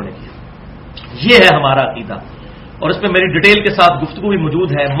 یہ نہیں انہوں نے کیا۔ یہ ہے ہمارا عقیدہ، اور اس میں میری ڈیٹیل کے ساتھ گفتگو بھی موجود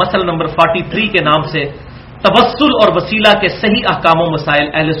ہے، مسئلہ نمبر 43 کے نام سے توسل اور وسیلہ کے صحیح احکام و مسائل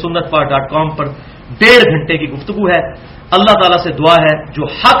اہل سنت .com پر 1.5 گھنٹے کی گفتگو ہے۔ اللہ تعالیٰ سے دعا ہے جو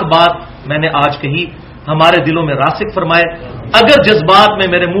حق بات میں نے آج کہی ہمارے دلوں میں راسخ فرمائے، اگر جذبات میں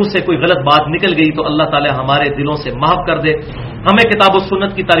میرے منہ سے کوئی غلط بات نکل گئی تو اللہ تعالیٰ ہمارے دلوں سے معاف کر دے، ہمیں کتاب و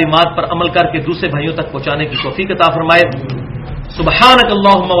سنت کی تعلیمات پر عمل کر کے دوسرے بھائیوں تک پہنچانے کی توفیق عطا فرمائے۔ سبحانک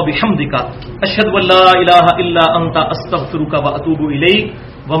اللہم و بحمدک اشہد ان لا الہ الا انت استغفرک و اتوب الیک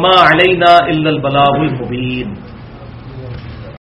وما علینا الا البلاغ المبین۔